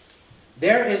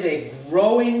 There is a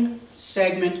growing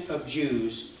segment of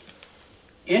Jews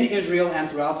in Israel and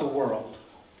throughout the world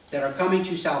that are coming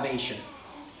to salvation.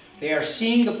 They are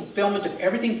seeing the fulfillment of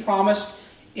everything promised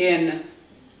in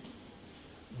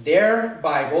their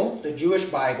Bible, the Jewish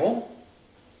Bible.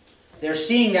 They're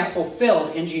seeing that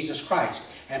fulfilled in Jesus Christ.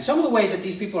 And some of the ways that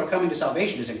these people are coming to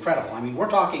salvation is incredible. I mean, we're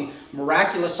talking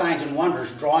miraculous signs and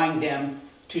wonders drawing them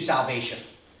to salvation.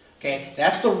 Okay,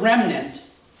 that's the remnant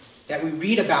that we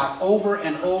read about over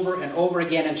and over and over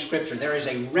again in Scripture. There is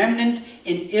a remnant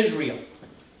in Israel.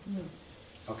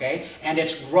 Okay, and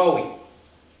it's growing.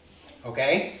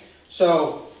 Okay,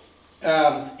 so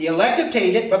the elect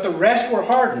obtained it, but the rest were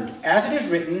hardened. As it is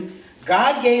written,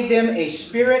 God gave them a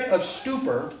spirit of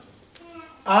stupor,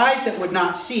 eyes that would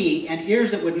not see, and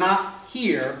ears that would not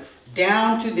hear,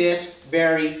 down to this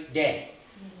very day.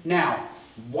 Now,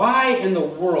 why in the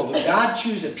world would God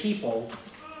choose a people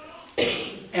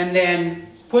and then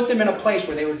put them in a place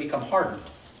where they would become hardened?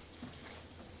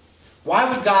 Why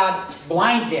would God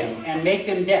blind them and make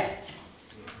them deaf?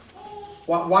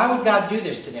 Why would God do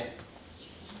this to them?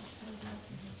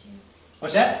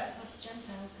 What's that?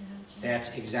 That's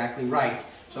exactly right.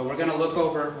 So we're going to look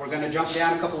over, we're going to jump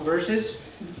down a couple verses.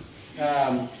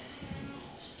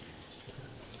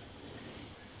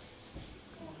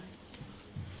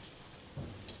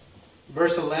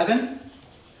 Verse 11,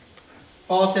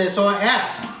 Paul says, so I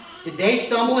ask, did they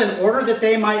stumble in order that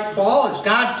they might fall? Is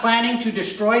God planning to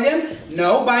destroy them?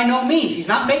 No, by no means. He's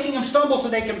not making them stumble so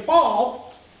they can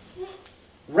fall.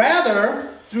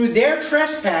 Rather, through their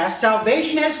trespass,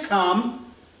 salvation has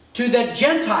come to the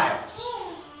Gentiles.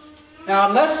 Now,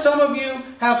 unless some of you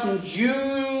have some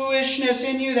Jewishness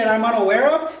in you that I'm unaware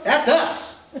of, that's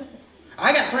us.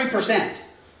 I got 3%.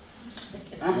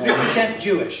 I'm 3%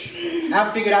 Jewish. I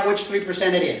haven't figured out which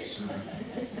 3% it is.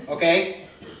 Okay?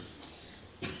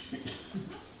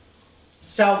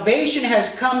 Salvation has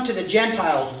come to the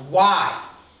Gentiles. Why?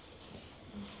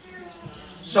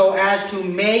 So as to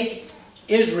make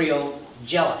Israel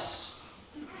jealous.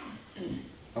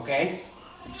 Okay?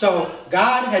 So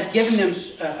God has given them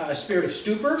a spirit of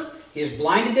stupor. He has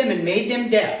blinded them and made them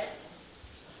deaf,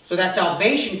 so that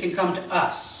salvation can come to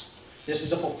us. This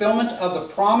is a fulfillment of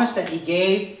the promise that he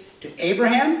gave to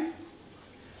Abraham,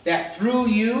 that through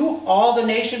you all the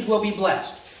nations will be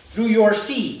blessed. Through your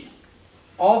seed,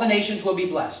 all the nations will be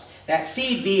blessed. That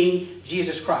seed being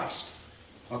Jesus Christ.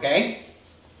 Okay?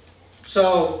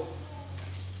 So,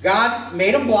 God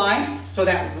made them blind so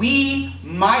that we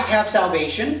might have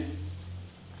salvation,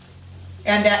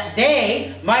 and that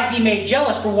they might be made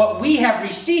jealous for what we have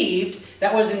received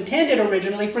that was intended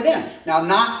originally for them. Now,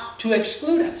 not to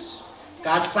exclude us.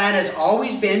 God's plan has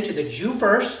always been to the Jew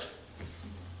first,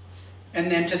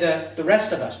 and then to the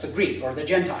rest of us, the Greek or the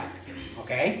Gentile.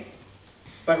 Okay?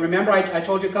 But remember, I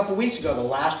told you a couple weeks ago, the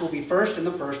last will be first and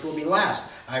the first will be last.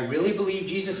 I really believe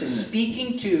Jesus is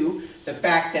speaking to the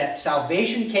fact that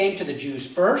salvation came to the Jews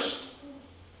first.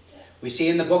 We see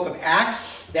in the book of Acts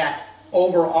that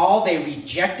overall they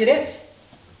rejected it.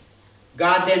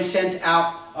 God then sent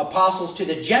out apostles to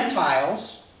the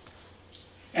Gentiles,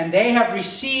 and they have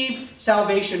received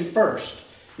salvation first.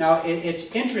 Now, it's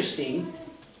interesting.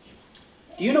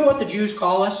 Do you know what the Jews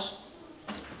call us?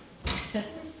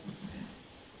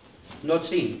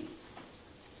 Notzim.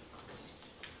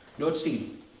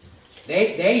 Notzim.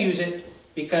 They use it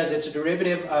because it's a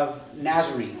derivative of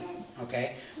Nazarene.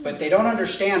 Okay? But they don't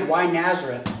understand why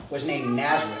Nazareth was named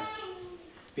Nazareth.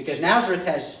 Because Nazareth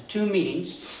has two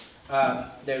meanings.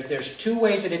 There's two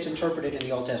ways that it's interpreted in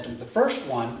the Old Testament. The first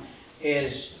one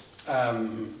is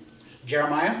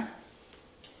Jeremiah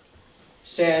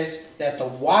says that the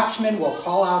watchman will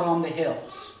call out on the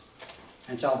hills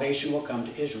and salvation will come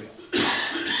to Israel.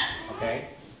 Okay?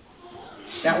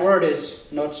 That word is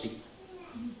notzim.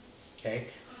 Okay?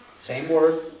 Same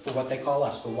word for what they call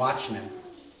us, the watchman.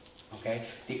 Okay?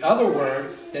 The other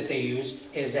word that they use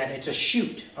is that it's a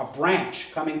shoot, a branch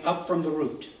coming up from the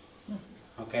root.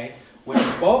 Okay? Which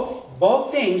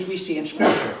both things we see in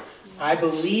Scripture. I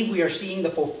believe we are seeing the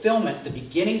fulfillment, the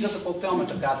beginnings of the fulfillment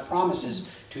of God's promises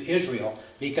to Israel,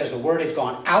 because the word has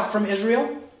gone out from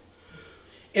Israel.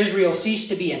 Israel ceased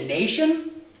to be a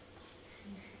nation.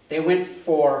 They went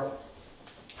for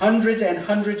hundreds and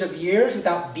hundreds of years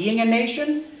without being a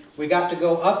nation. We got to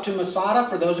go up to Masada.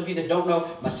 For those of you that don't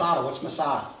know Masada, what's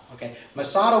Masada? Okay,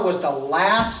 Masada was the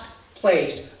last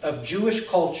place of Jewish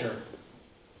culture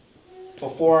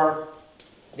before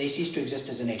they ceased to exist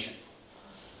as a nation.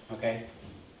 Okay,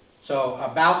 so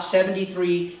about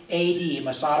 73 AD,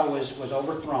 Masada was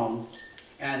overthrown,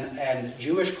 and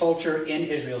Jewish culture in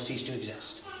Israel ceased to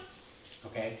exist.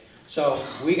 Okay, so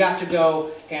we got to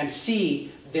go and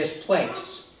see this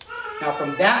place. Now,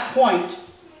 from that point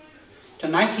to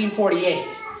 1948,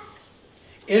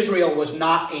 Israel was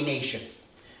not a nation.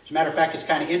 As a matter of fact, it's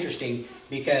kind of interesting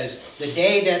because the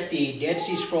day that the Dead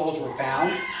Sea Scrolls were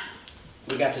found,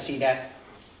 we got to see that,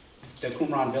 the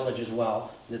Qumran village as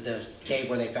well, the cave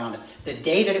where they found it. The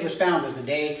day that it was found was the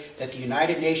day that the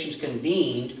United Nations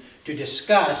convened to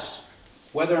discuss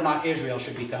whether or not Israel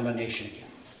should become a nation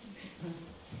again.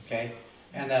 Okay?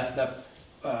 And the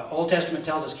Old Testament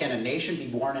tells us, can a nation be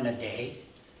born in a day?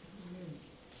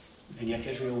 And yet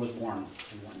Israel was born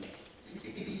in one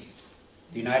day.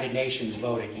 The United Nations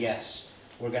voted, yes,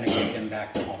 we're going to get them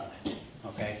back to homeland.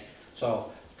 Okay?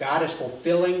 So God is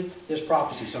fulfilling this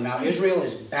prophecy. So now Israel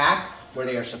is back where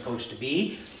they are supposed to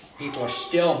be. People are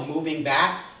still moving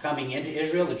back, coming into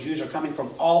Israel. The Jews are coming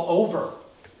from all over.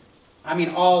 I mean,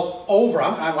 all over.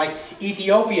 I'm like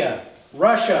Ethiopia,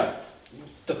 Russia,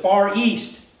 the Far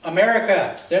East,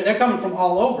 America. They're coming from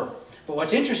all over. But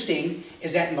what's interesting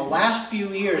is that in the last few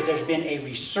years, there's been a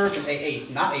resurgence,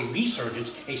 not a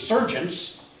resurgence, a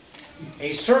surgence,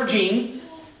 a surging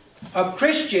of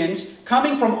Christians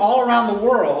coming from all around the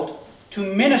world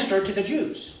to minister to the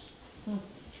Jews.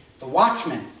 The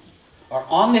watchmen are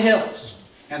on the hills,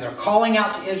 and they're calling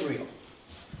out to Israel.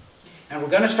 And we're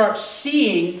going to start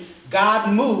seeing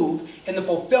God move in the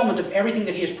fulfillment of everything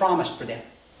that He has promised for them.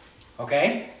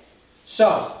 Okay?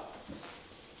 So,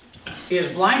 He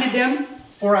has blinded them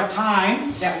for a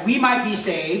time that we might be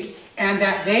saved and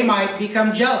that they might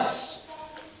become jealous.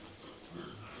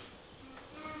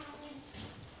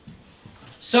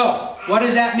 So, what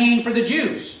does that mean for the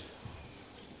Jews?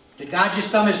 Did God just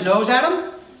thumb His nose at them?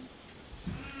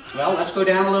 Well, let's go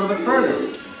down a little bit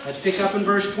further. Let's pick up in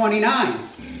verse 29.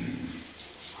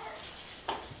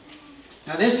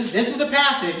 Now this is a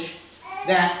passage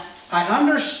that I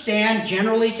understand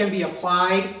generally can be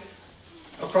applied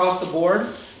across the board,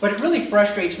 but it really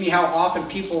frustrates me how often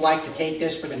people like to take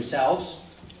this for themselves.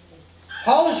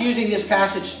 Paul is using this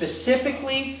passage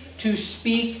specifically to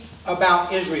speak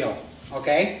about Israel,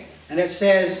 okay? And it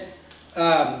says,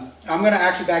 I'm going to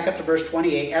actually back up to verse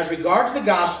 28. As regards the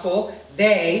gospel,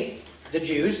 they, the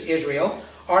Jews, Israel,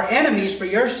 are enemies for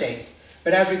your sake.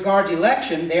 But as regards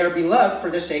election, they are beloved for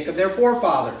the sake of their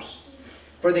forefathers.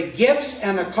 For the gifts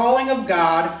and the calling of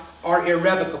God are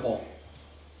irrevocable.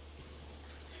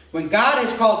 When God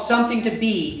has called something to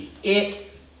be, it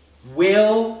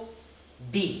will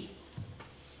be.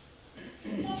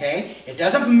 Okay? It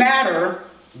doesn't matter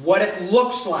what it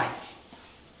looks like.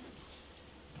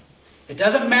 It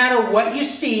doesn't matter what you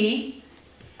see.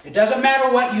 It doesn't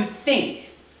matter what you think.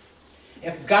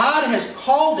 If God has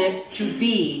called it to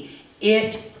be,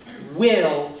 it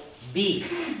will be.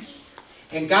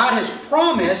 And God has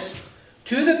promised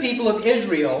to the people of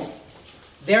Israel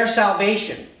their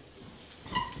salvation.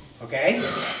 Okay?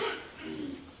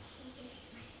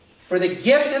 For the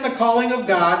gifts and the calling of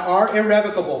God are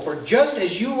irrevocable. For just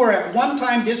as you were at one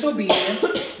time disobedient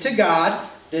to God,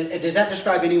 does that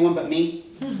describe anyone but me?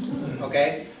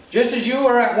 Okay? Just as you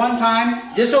were at one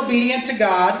time disobedient to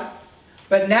God,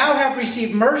 but now have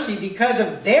received mercy because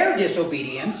of their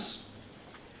disobedience,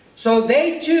 so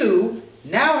they too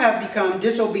now have become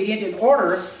disobedient in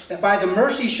order that by the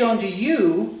mercy shown to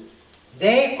you,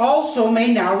 they also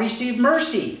may now receive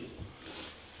mercy.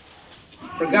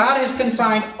 For God has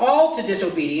consigned all to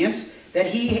disobedience, that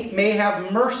he may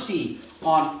have mercy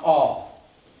on all.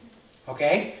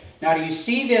 Okay? Now do you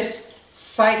see this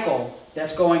cycle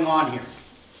that's going on here?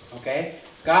 Okay?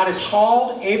 God has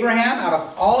called Abraham out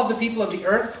of all of the people of the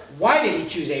earth. Why did he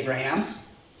choose Abraham?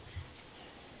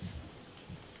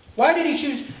 Why did he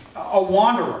choose a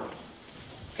wanderer?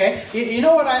 Okay? You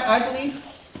know what I believe?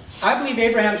 I believe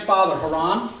Abraham's father,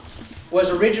 Haran, was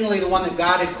originally the one that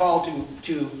God had called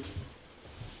to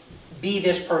be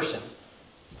this person.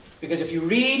 Because if you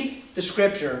read the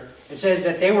scripture, it says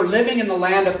that they were living in the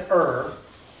land of Ur,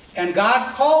 and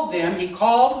God called them, he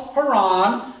called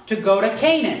Haran to go to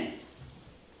Canaan.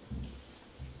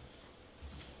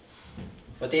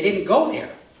 But they didn't go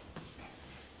there.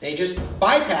 They just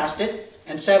bypassed it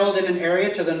and settled in an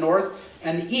area to the north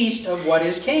and the east of what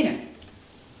is Canaan.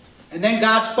 And then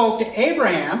God spoke to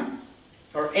Abraham,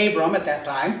 or Abram at that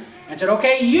time, and said,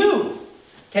 okay, you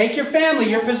take your family,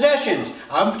 your possessions.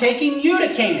 I'm taking you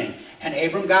to Canaan. And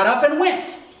Abram got up and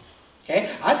went.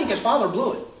 Okay? I think his father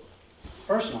blew it,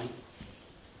 personally.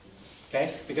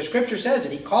 Okay? Because Scripture says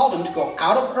that he called him to go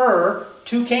out of Ur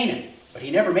to Canaan. But he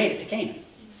never made it to Canaan.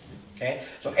 Okay?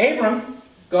 So Abram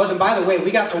goes, and by the way, we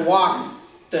got to walk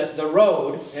the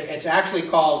road. It's actually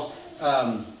called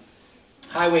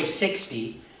Highway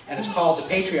 60, and it's called the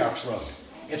Patriarch's Road.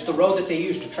 It's the road that they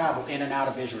used to travel in and out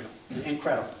of Israel.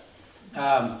 Incredible.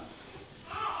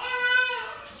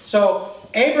 So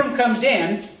Abram comes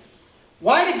in.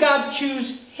 Why did God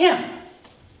choose him?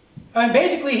 I mean,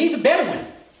 basically, he's a Bedouin.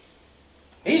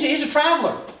 He's a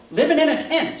traveler, living in a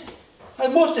tent. The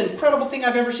most incredible thing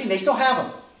I've ever seen. They still have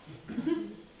them.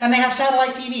 And they have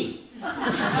satellite TV.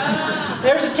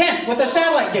 There's a tent with a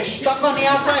satellite dish stuck on the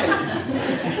outside of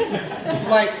it.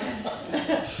 Like,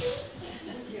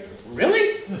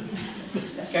 really?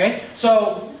 Okay,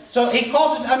 so he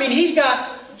calls it, I mean, he's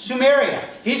got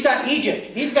Sumeria, he's got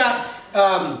Egypt, he's got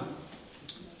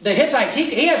the Hittites.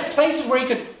 He has places where he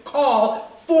could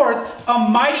call forth a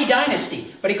mighty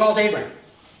dynasty, but he calls Abraham.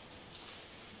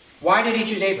 Why did he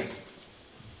choose Abraham?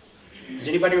 Does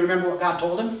anybody remember what God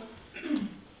told him?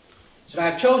 He said, I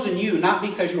have chosen you not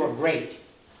because you are great,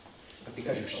 but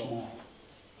because you're small,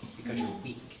 because you're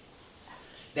weak.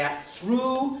 That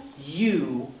through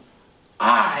you,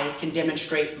 I can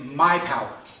demonstrate my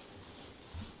power.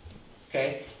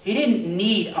 Okay? He didn't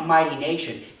need a mighty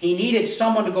nation. He needed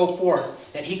someone to go forth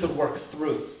that he could work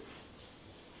through.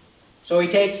 So he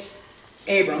takes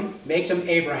Abram, makes him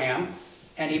Abraham,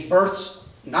 and he births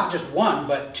not just one,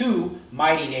 but two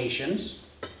mighty nations.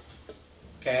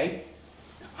 Okay?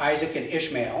 Isaac and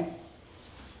Ishmael.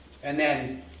 And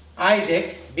then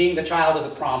Isaac, being the child of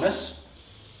the promise,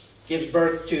 gives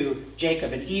birth to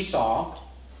Jacob and Esau.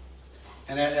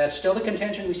 And that's still the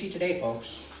contention we see today,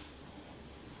 folks.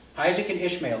 Isaac and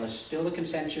Ishmael is still the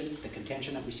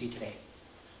contention that we see today.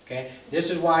 Okay? This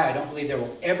is why I don't believe there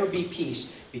will ever be peace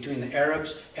between the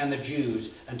Arabs and the Jews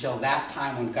until that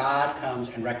time when God comes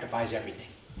and rectifies everything.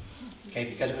 Okay?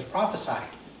 Because it was prophesied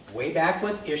way back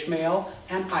with Ishmael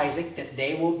and Isaac that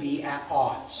they will be at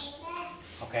odds.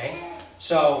 Okay?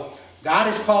 So God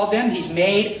has called them. He's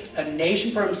made a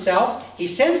nation for himself. He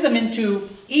sends them into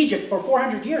Egypt for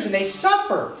 400 years, and they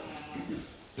suffer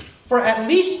for at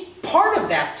least part of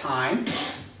that time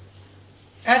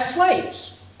as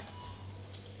slaves.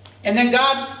 And then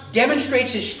God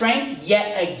demonstrates his strength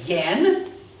yet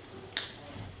again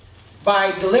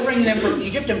by delivering them from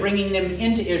Egypt and bringing them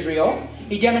into Israel.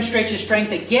 He demonstrates his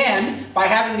strength again by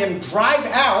having them drive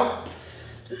out,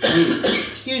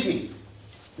 excuse me,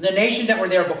 the nations that were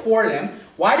there before them.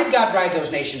 Why did God drive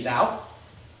those nations out?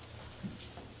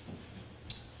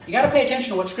 You got to pay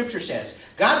attention to what Scripture says.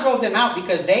 God drove them out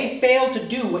because they failed to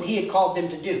do what he had called them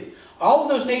to do. All of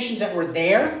those nations that were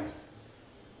there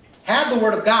had the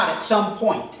Word of God at some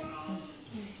point.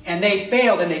 And they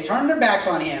failed, and they turned their backs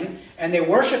on him, and they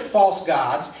worshiped false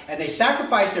gods, and they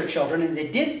sacrificed their children, and they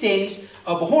did things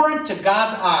abhorrent to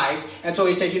God's eyes. And so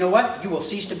he said, you know what? You will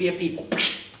cease to be a people.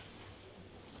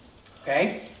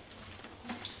 Okay?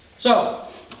 So,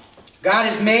 God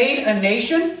has made a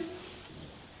nation.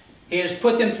 He has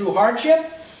put them through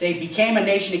hardship. They became a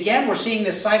nation again. We're seeing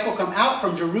this cycle come out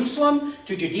from Jerusalem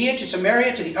to Judea to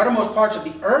Samaria to the uttermost parts of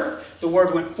the earth. The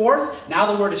word went forth.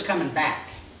 Now the word is coming back.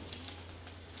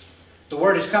 The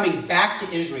word is coming back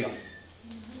to Israel.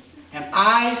 And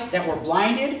eyes that were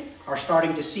blinded are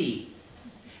starting to see.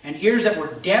 And ears that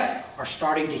were deaf are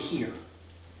starting to hear.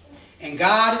 And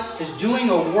God is doing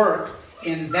a work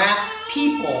in that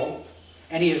people,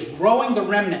 and he is growing the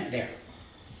remnant there.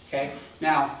 Okay?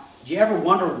 Now, do you ever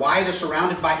wonder why they're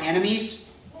surrounded by enemies?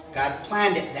 God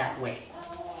planned it that way.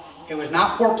 It was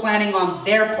not poor planning on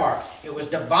their part. It was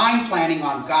divine planning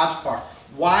on God's part.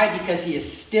 Why? Because he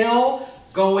is still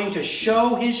going to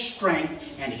show his strength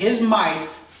and his might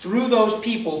through those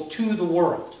people to the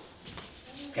world.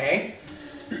 Okay?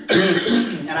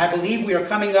 And I believe we are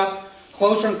coming up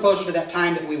closer and closer to that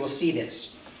time that we will see this.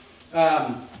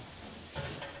 I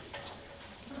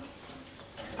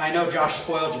know Josh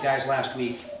spoiled you guys last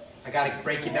week. I got to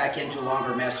break you back into a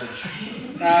longer message.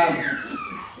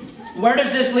 Where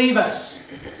does this leave us?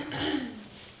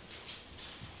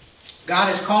 God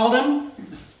has called them.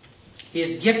 He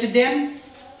has gifted them.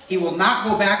 He will not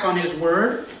go back on his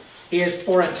word. He has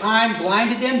for a time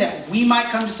blinded them that we might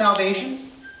come to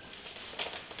salvation.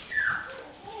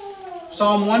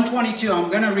 Psalm 122. I'm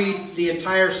going to read the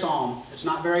entire psalm. It's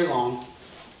not very long.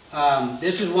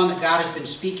 This is one that God has been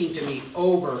speaking to me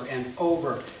over and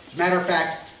over. As a matter of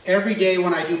fact, every day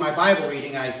when I do my Bible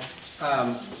reading, I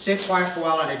sit quiet for a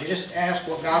while and I just ask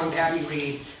what God would have me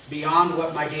read beyond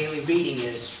what my daily reading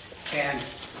is. And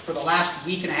for the last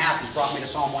week and a half, he's brought me to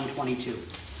Psalm 122.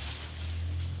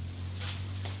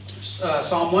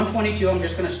 Psalm 122, I'm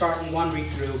just going to start in one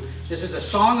read through. This is a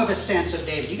song of ascents of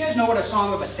David. Do you guys know what a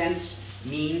song of ascents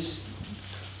means?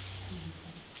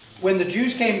 When the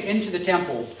Jews came into the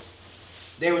temple,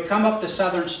 they would come up the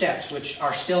southern steps, which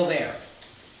are still there.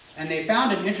 And they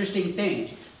found an interesting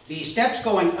thing. The steps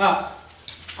going up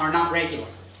are not regular.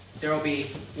 There will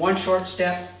be one short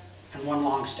step and one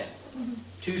long step.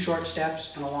 Two short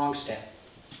steps and a long step.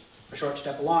 A short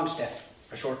step, a long step.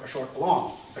 A short, a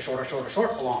long. A short,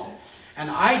 a long. And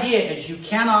the idea is you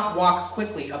cannot walk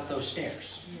quickly up those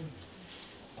stairs.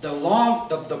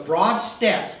 The broad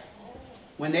step,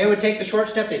 when they would take the short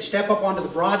step, they'd step up onto the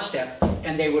broad step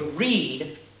and they would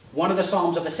read one of the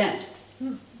Psalms of Ascent.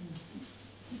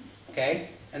 Okay?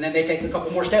 And then they'd take a couple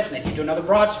more steps and they'd get to another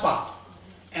broad spot.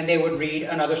 And they would read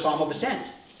another Psalm of Ascent.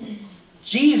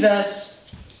 Jesus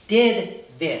did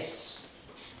this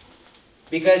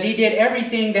because he did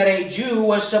everything that a Jew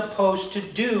was supposed to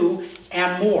do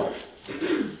and more.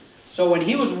 So when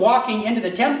he was walking into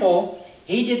the temple,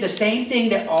 he did the same thing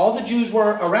that all the Jews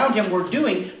were around him were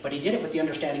doing, but he did it with the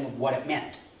understanding of what it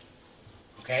meant.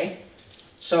 Okay?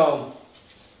 So,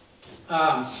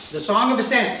 the Song of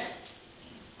Ascent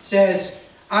says,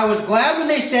 I was glad when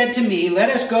they said to me, let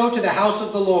us go to the house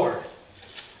of the Lord.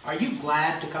 Are you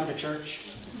glad to come to church?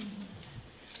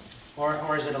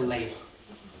 Or is it a labor?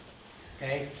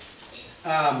 Okay?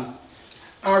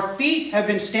 Our feet have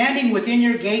been standing within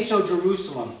your gates, O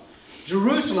Jerusalem.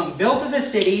 Jerusalem, built as a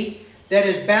city that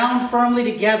is bound firmly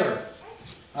together.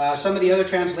 Some of the other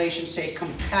translations say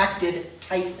compacted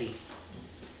tightly.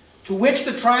 To which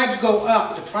the tribes go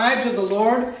up, the tribes of the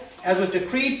Lord, as was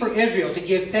decreed for Israel, to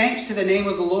give thanks to the name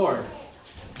of the Lord.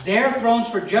 Their thrones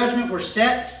for judgment were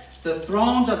set, the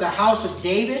thrones of the house of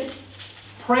David.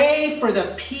 Pray for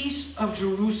the peace of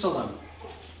Jerusalem.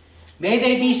 May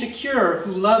they be secure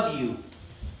who love you.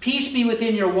 Peace be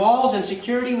within your walls and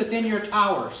security within your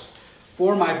towers.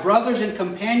 For my brothers and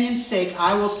companions' sake,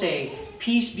 I will say,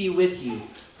 peace be with you.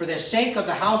 For the sake of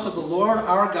the house of the Lord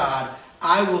our God,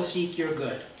 I will seek your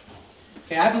good.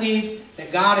 Okay, I believe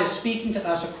that God is speaking to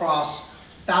us across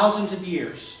thousands of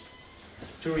years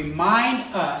to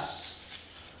remind us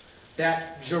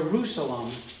that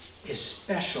Jerusalem is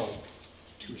special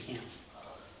to him.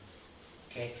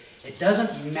 Okay? It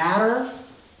doesn't matter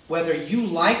whether you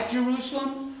like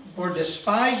Jerusalem or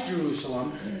despise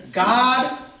Jerusalem.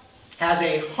 God has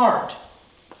a heart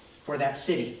for that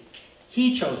city.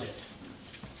 He chose it.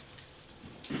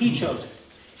 He chose it.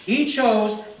 He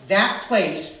chose that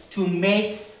place to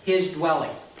make his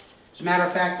dwelling. As a matter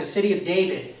of fact, the city of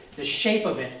David, the shape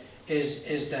of it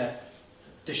is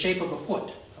the shape of a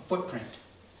footprint.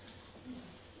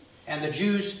 And the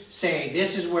Jews say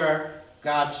this is where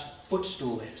God's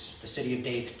footstool is, the city of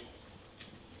David.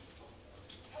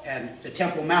 And the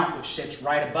Temple Mount, which sits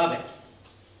right above it,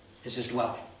 is his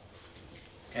dwelling.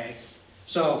 Okay?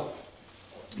 So,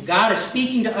 God is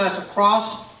speaking to us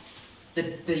across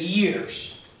the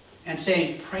years and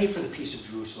saying, pray for the peace of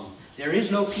Jerusalem. There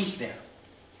is no peace there.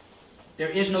 There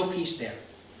is no peace there.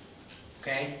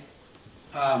 Okay?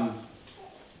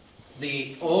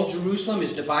 The old Jerusalem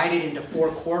is divided into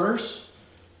 4 quarters.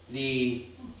 The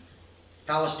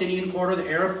Palestinian quarter, the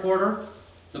Arab quarter,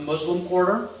 the Muslim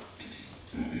quarter,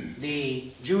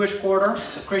 the Jewish quarter,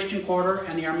 the Christian quarter,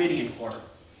 and the Armenian quarter.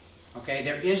 Okay?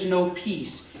 There is no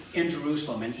peace in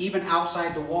Jerusalem. And even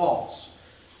outside the walls,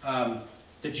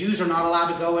 the Jews are not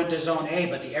allowed to go into Zone A,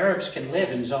 but the Arabs can live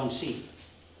in Zone C.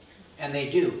 And they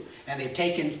do. And they've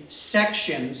taken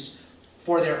sections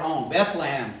for their own.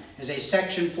 Bethlehem is a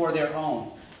section for their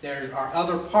own. There are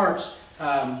other parts,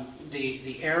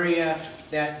 the area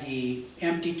that the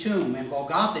empty tomb in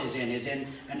Golgotha is in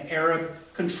an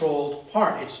Arab-controlled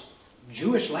part. It's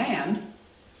Jewish land,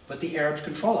 but the Arabs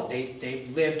control it.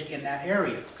 They've lived in that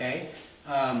area, okay?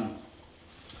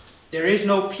 There is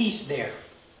no peace there.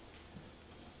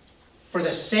 For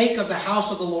the sake of the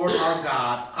house of the Lord our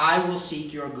God, I will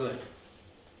seek your good.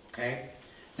 Okay?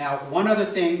 Now, one other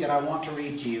thing that I want to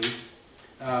read to you.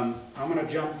 I'm going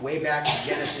to jump way back to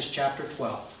Genesis chapter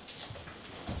 12.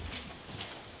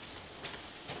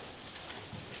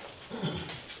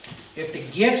 If the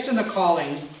gifts and the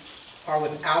calling are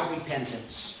without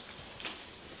repentance,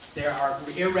 they are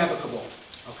irrevocable,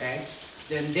 okay?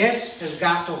 Then this has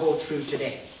got to hold true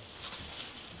today.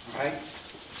 All right?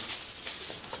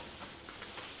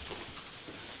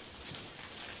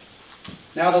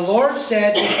 Now the Lord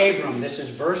said to Abram, this is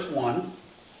verse 1,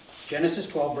 Genesis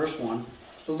 12, verse 1.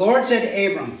 The Lord said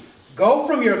to Abram, go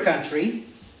from your country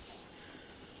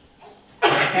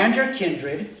and your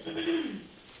kindred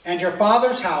and your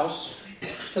father's house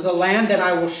to the land that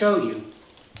I will show you.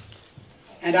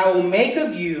 And I will make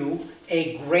of you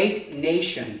a great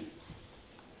nation.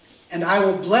 And I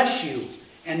will bless you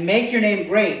and make your name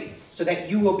great so that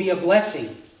you will be a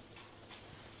blessing.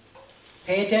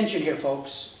 Pay attention here,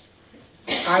 folks.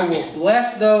 I will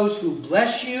bless those who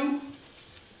bless you,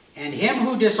 and him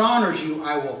who dishonors you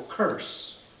I will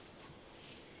curse.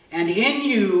 And in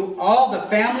you all the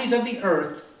families of the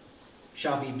earth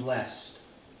shall be blessed.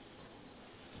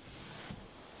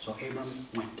 So Abram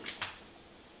went.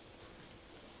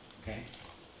 Okay?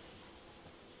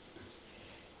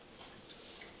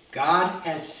 God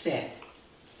has said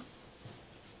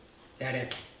that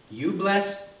if you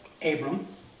bless Abram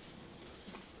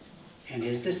and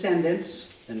his descendants,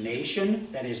 the nation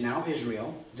that is now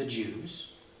Israel, the Jews,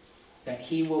 that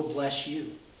he will bless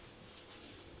you.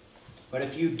 But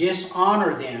if you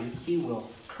dishonor them, he will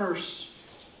curse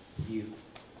you.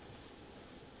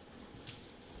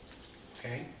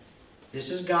 Okay? This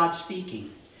is God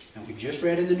speaking. And we just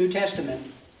read in the New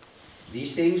Testament,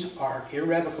 these things are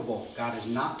irrevocable. God is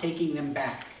not taking them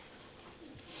back.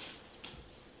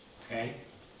 Okay?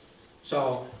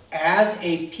 So, as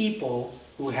a people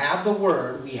who have the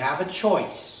Word, we have a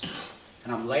choice.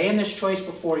 And I'm laying this choice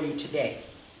before you today.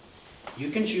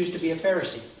 You can choose to be a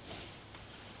Pharisee.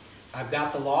 I've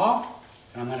got the law,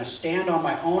 and I'm going to stand on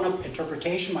my own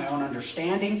interpretation, my own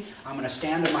understanding. I'm going to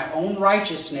stand on my own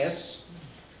righteousness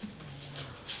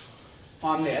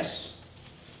on this.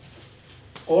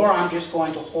 Or I'm just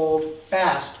going to hold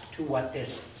fast to what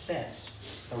this says.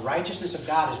 The righteousness of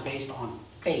God is based on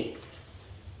faith.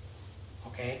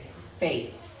 Okay?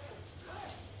 Faith.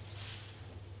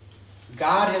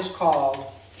 God has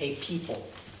called a people,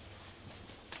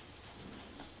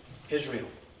 Israel.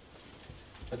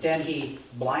 But then he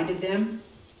blinded them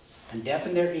and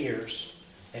deafened their ears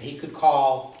that he could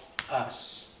call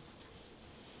us.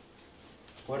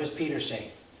 What does Peter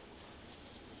say?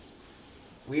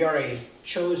 We are a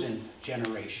chosen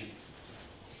generation,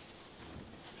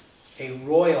 a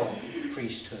royal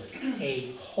priesthood,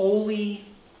 a holy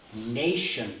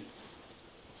nation,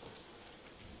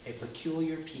 a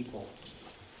peculiar people.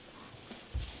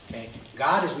 Okay?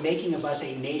 God is making of us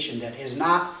a nation that is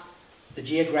not the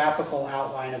geographical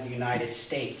outline of the United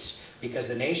States, because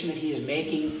the nation that he is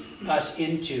making us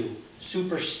into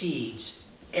supersedes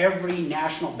every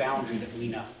national boundary that we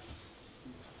know.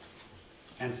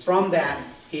 And from that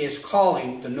He is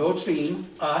calling the Notzim,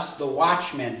 us, the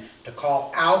watchmen, to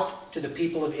call out to the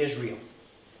people of Israel,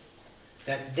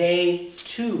 that they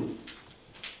too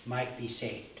might be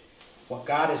saved. What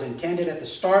God has intended at the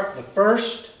start, the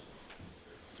first,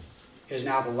 is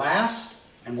now the last,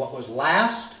 and what was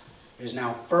last is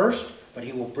now first, but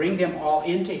he will bring them all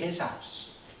into his house.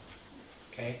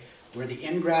 Okay? We're the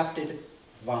engrafted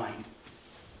vine.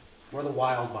 We're the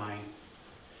wild vine.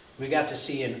 We got to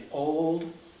see an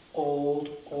old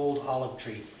olive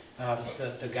tree.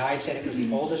 The guide said it was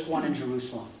the oldest one in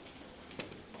Jerusalem.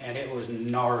 And it was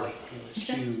gnarly. It was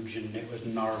huge and it was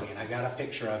gnarly. And I got a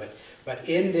picture of it. But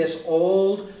in this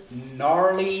old,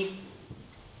 gnarly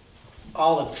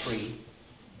olive tree,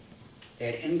 they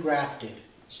had engrafted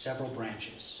several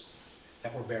branches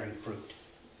that were bearing fruit.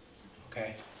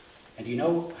 Okay? And do you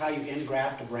know how you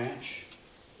engraft a branch?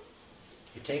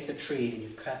 You take the tree and you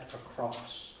cut a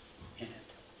cross in it.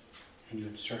 And you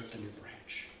insert the new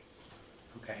branch.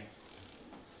 Okay?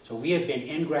 So we have been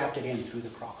engrafted in through the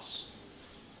cross.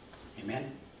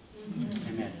 Amen?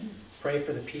 Amen. Pray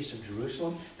for the peace of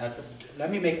Jerusalem. Now,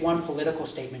 let me make one political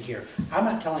statement here. I'm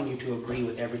not telling you to agree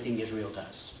with everything Israel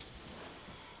does.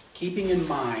 Keeping in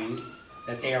mind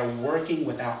that they are working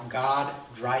without God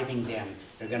driving them.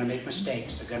 They're going to make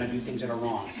mistakes. They're going to do things that are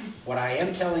wrong. What I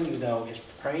am telling you, though, is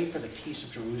pray for the peace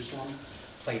of Jerusalem.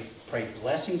 Pray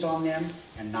blessings on them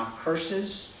and not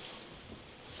curses.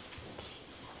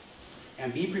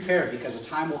 And be prepared, because a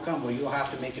time will come where you'll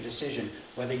have to make a decision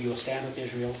whether you'll stand with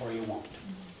Israel or you won't.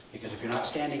 Because if you're not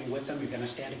standing with them, you're going to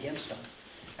stand against them.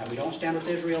 Now, we don't stand with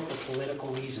Israel for political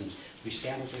reasons. We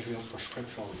stand with Israel for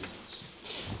scriptural reasons.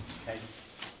 Okay?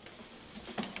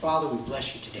 Father, we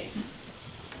bless you today.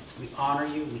 We honor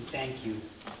you. We thank you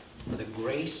for the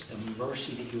grace, the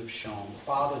mercy that you have shown.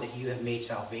 Father, that you have made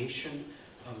salvation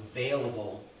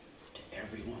available to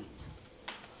everyone.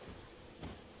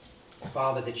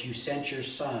 Father, that you sent your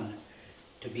Son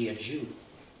to be a Jew,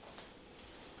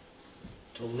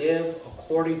 to live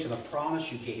according to the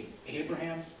promise you gave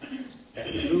Abraham, that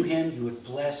through him you would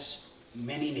bless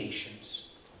many nations.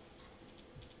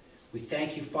 We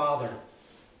thank you, Father,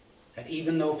 that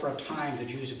even though for a time the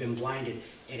Jews have been blinded,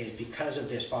 it is because of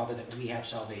this, Father, that we have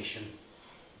salvation,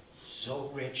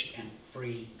 so rich and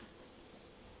free.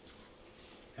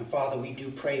 And Father, we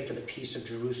do pray for the peace of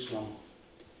Jerusalem.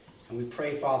 And we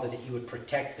pray, Father, that you would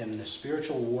protect them in the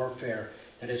spiritual warfare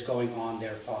that is going on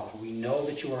there, Father. We know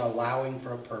that you are allowing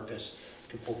for a purpose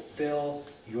to fulfill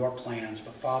your plans.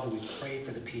 But, Father, we pray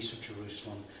for the peace of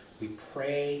Jerusalem. We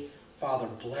pray, Father,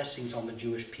 blessings on the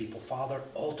Jewish people. Father,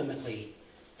 ultimately,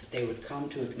 that they would come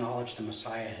to acknowledge the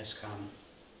Messiah has come.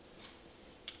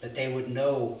 That they would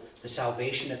know the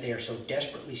salvation that they are so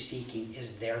desperately seeking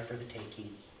is there for the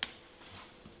taking.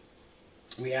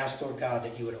 We ask, Lord God,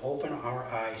 that you would open our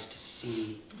eyes to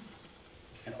see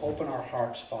and open our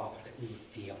hearts, Father, that we would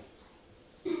feel.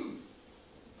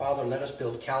 Father, let us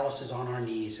build calluses on our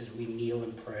knees as we kneel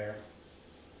in prayer.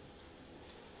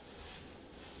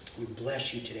 We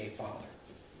bless you today, Father.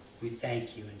 We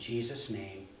thank you in Jesus'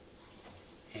 name.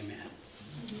 Amen.